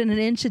covered in an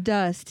inch of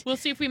dust. We'll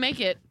see if we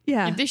make it.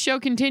 Yeah. If this show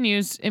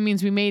continues, it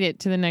means we made it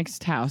to the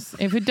next house.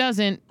 If it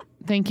doesn't,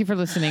 thank you for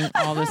listening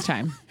all this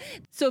time.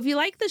 So if you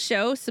like the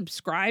show,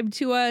 subscribe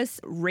to us,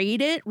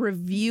 rate it,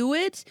 review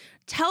it,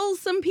 tell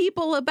some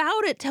people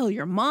about it. Tell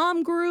your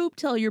mom group,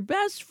 tell your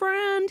best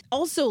friend.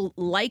 Also,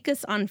 like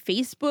us on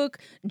Facebook.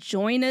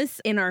 Join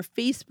us in our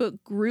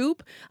Facebook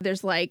group.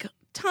 There's like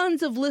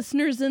tons of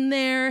listeners in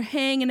there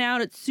hanging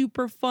out. It's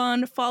super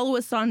fun. Follow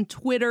us on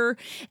Twitter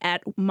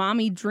at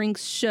Mommy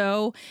Drinks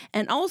Show.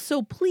 And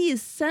also,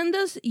 please send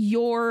us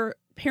your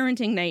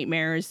parenting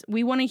nightmares.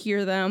 We want to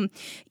hear them.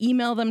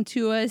 Email them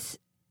to us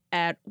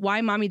at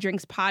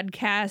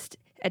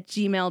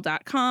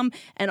whymommydrinkspodcast@gmail.com,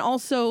 and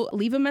also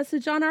leave a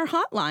message on our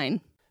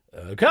hotline.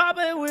 Call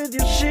me with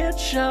your shit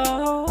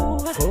show.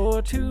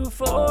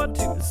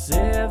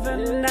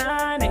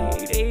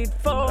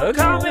 424-279-8842.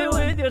 Call me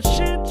with your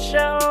shit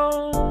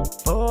show.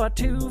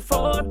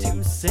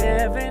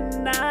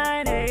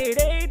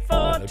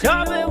 424-279-8842.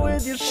 Call me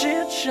with your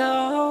shit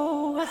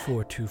show.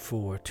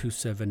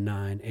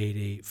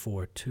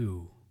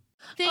 424-279-8842.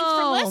 Thanks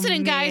for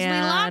listening, guys. We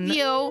love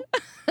you.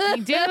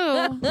 We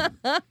do.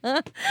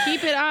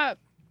 Keep it up.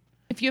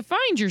 If you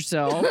find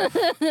yourself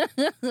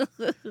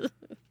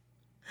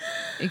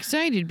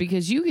excited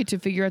because you get to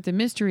figure out the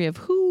mystery of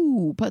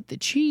who put the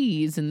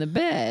cheese in the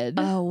bed.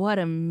 Oh, what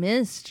a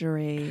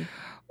mystery.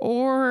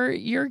 Or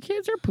your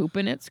kids are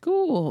pooping at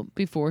school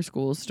before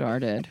school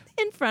started.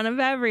 In front of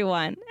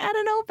everyone at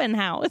an open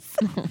house.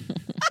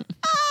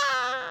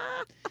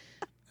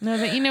 No,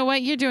 but you know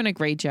what? You're doing a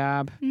great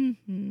job.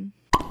 Mm-hmm.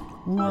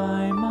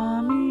 Why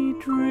Mommy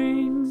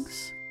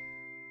Drinks.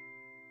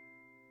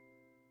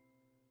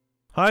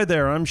 Hi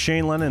there, I'm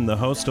Shane Lennon, the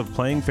host of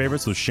Playing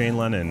Favorites with Shane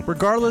Lennon.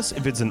 Regardless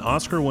if it's an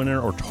Oscar winner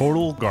or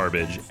total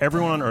garbage,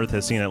 everyone on Earth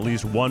has seen at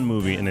least one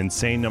movie an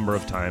insane number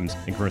of times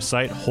and can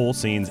recite whole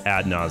scenes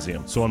ad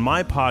nauseum. So on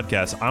my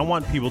podcast, I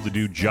want people to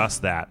do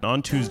just that.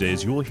 On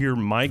Tuesdays, you will hear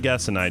my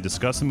guests and I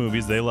discuss the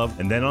movies they love,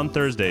 and then on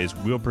Thursdays,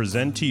 we will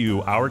present to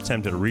you our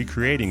attempt at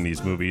recreating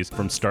these movies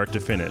from start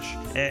to finish.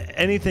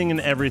 Anything and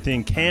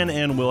everything can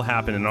and will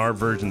happen in our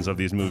versions of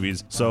these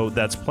movies, so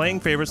that's Playing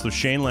Favorites with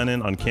Shane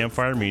Lennon on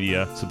Campfire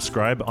Media.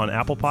 Subscribe on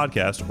Apple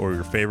Podcasts or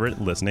your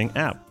favorite listening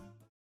app.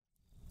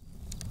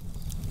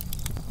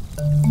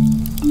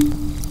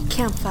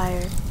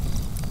 Campfire.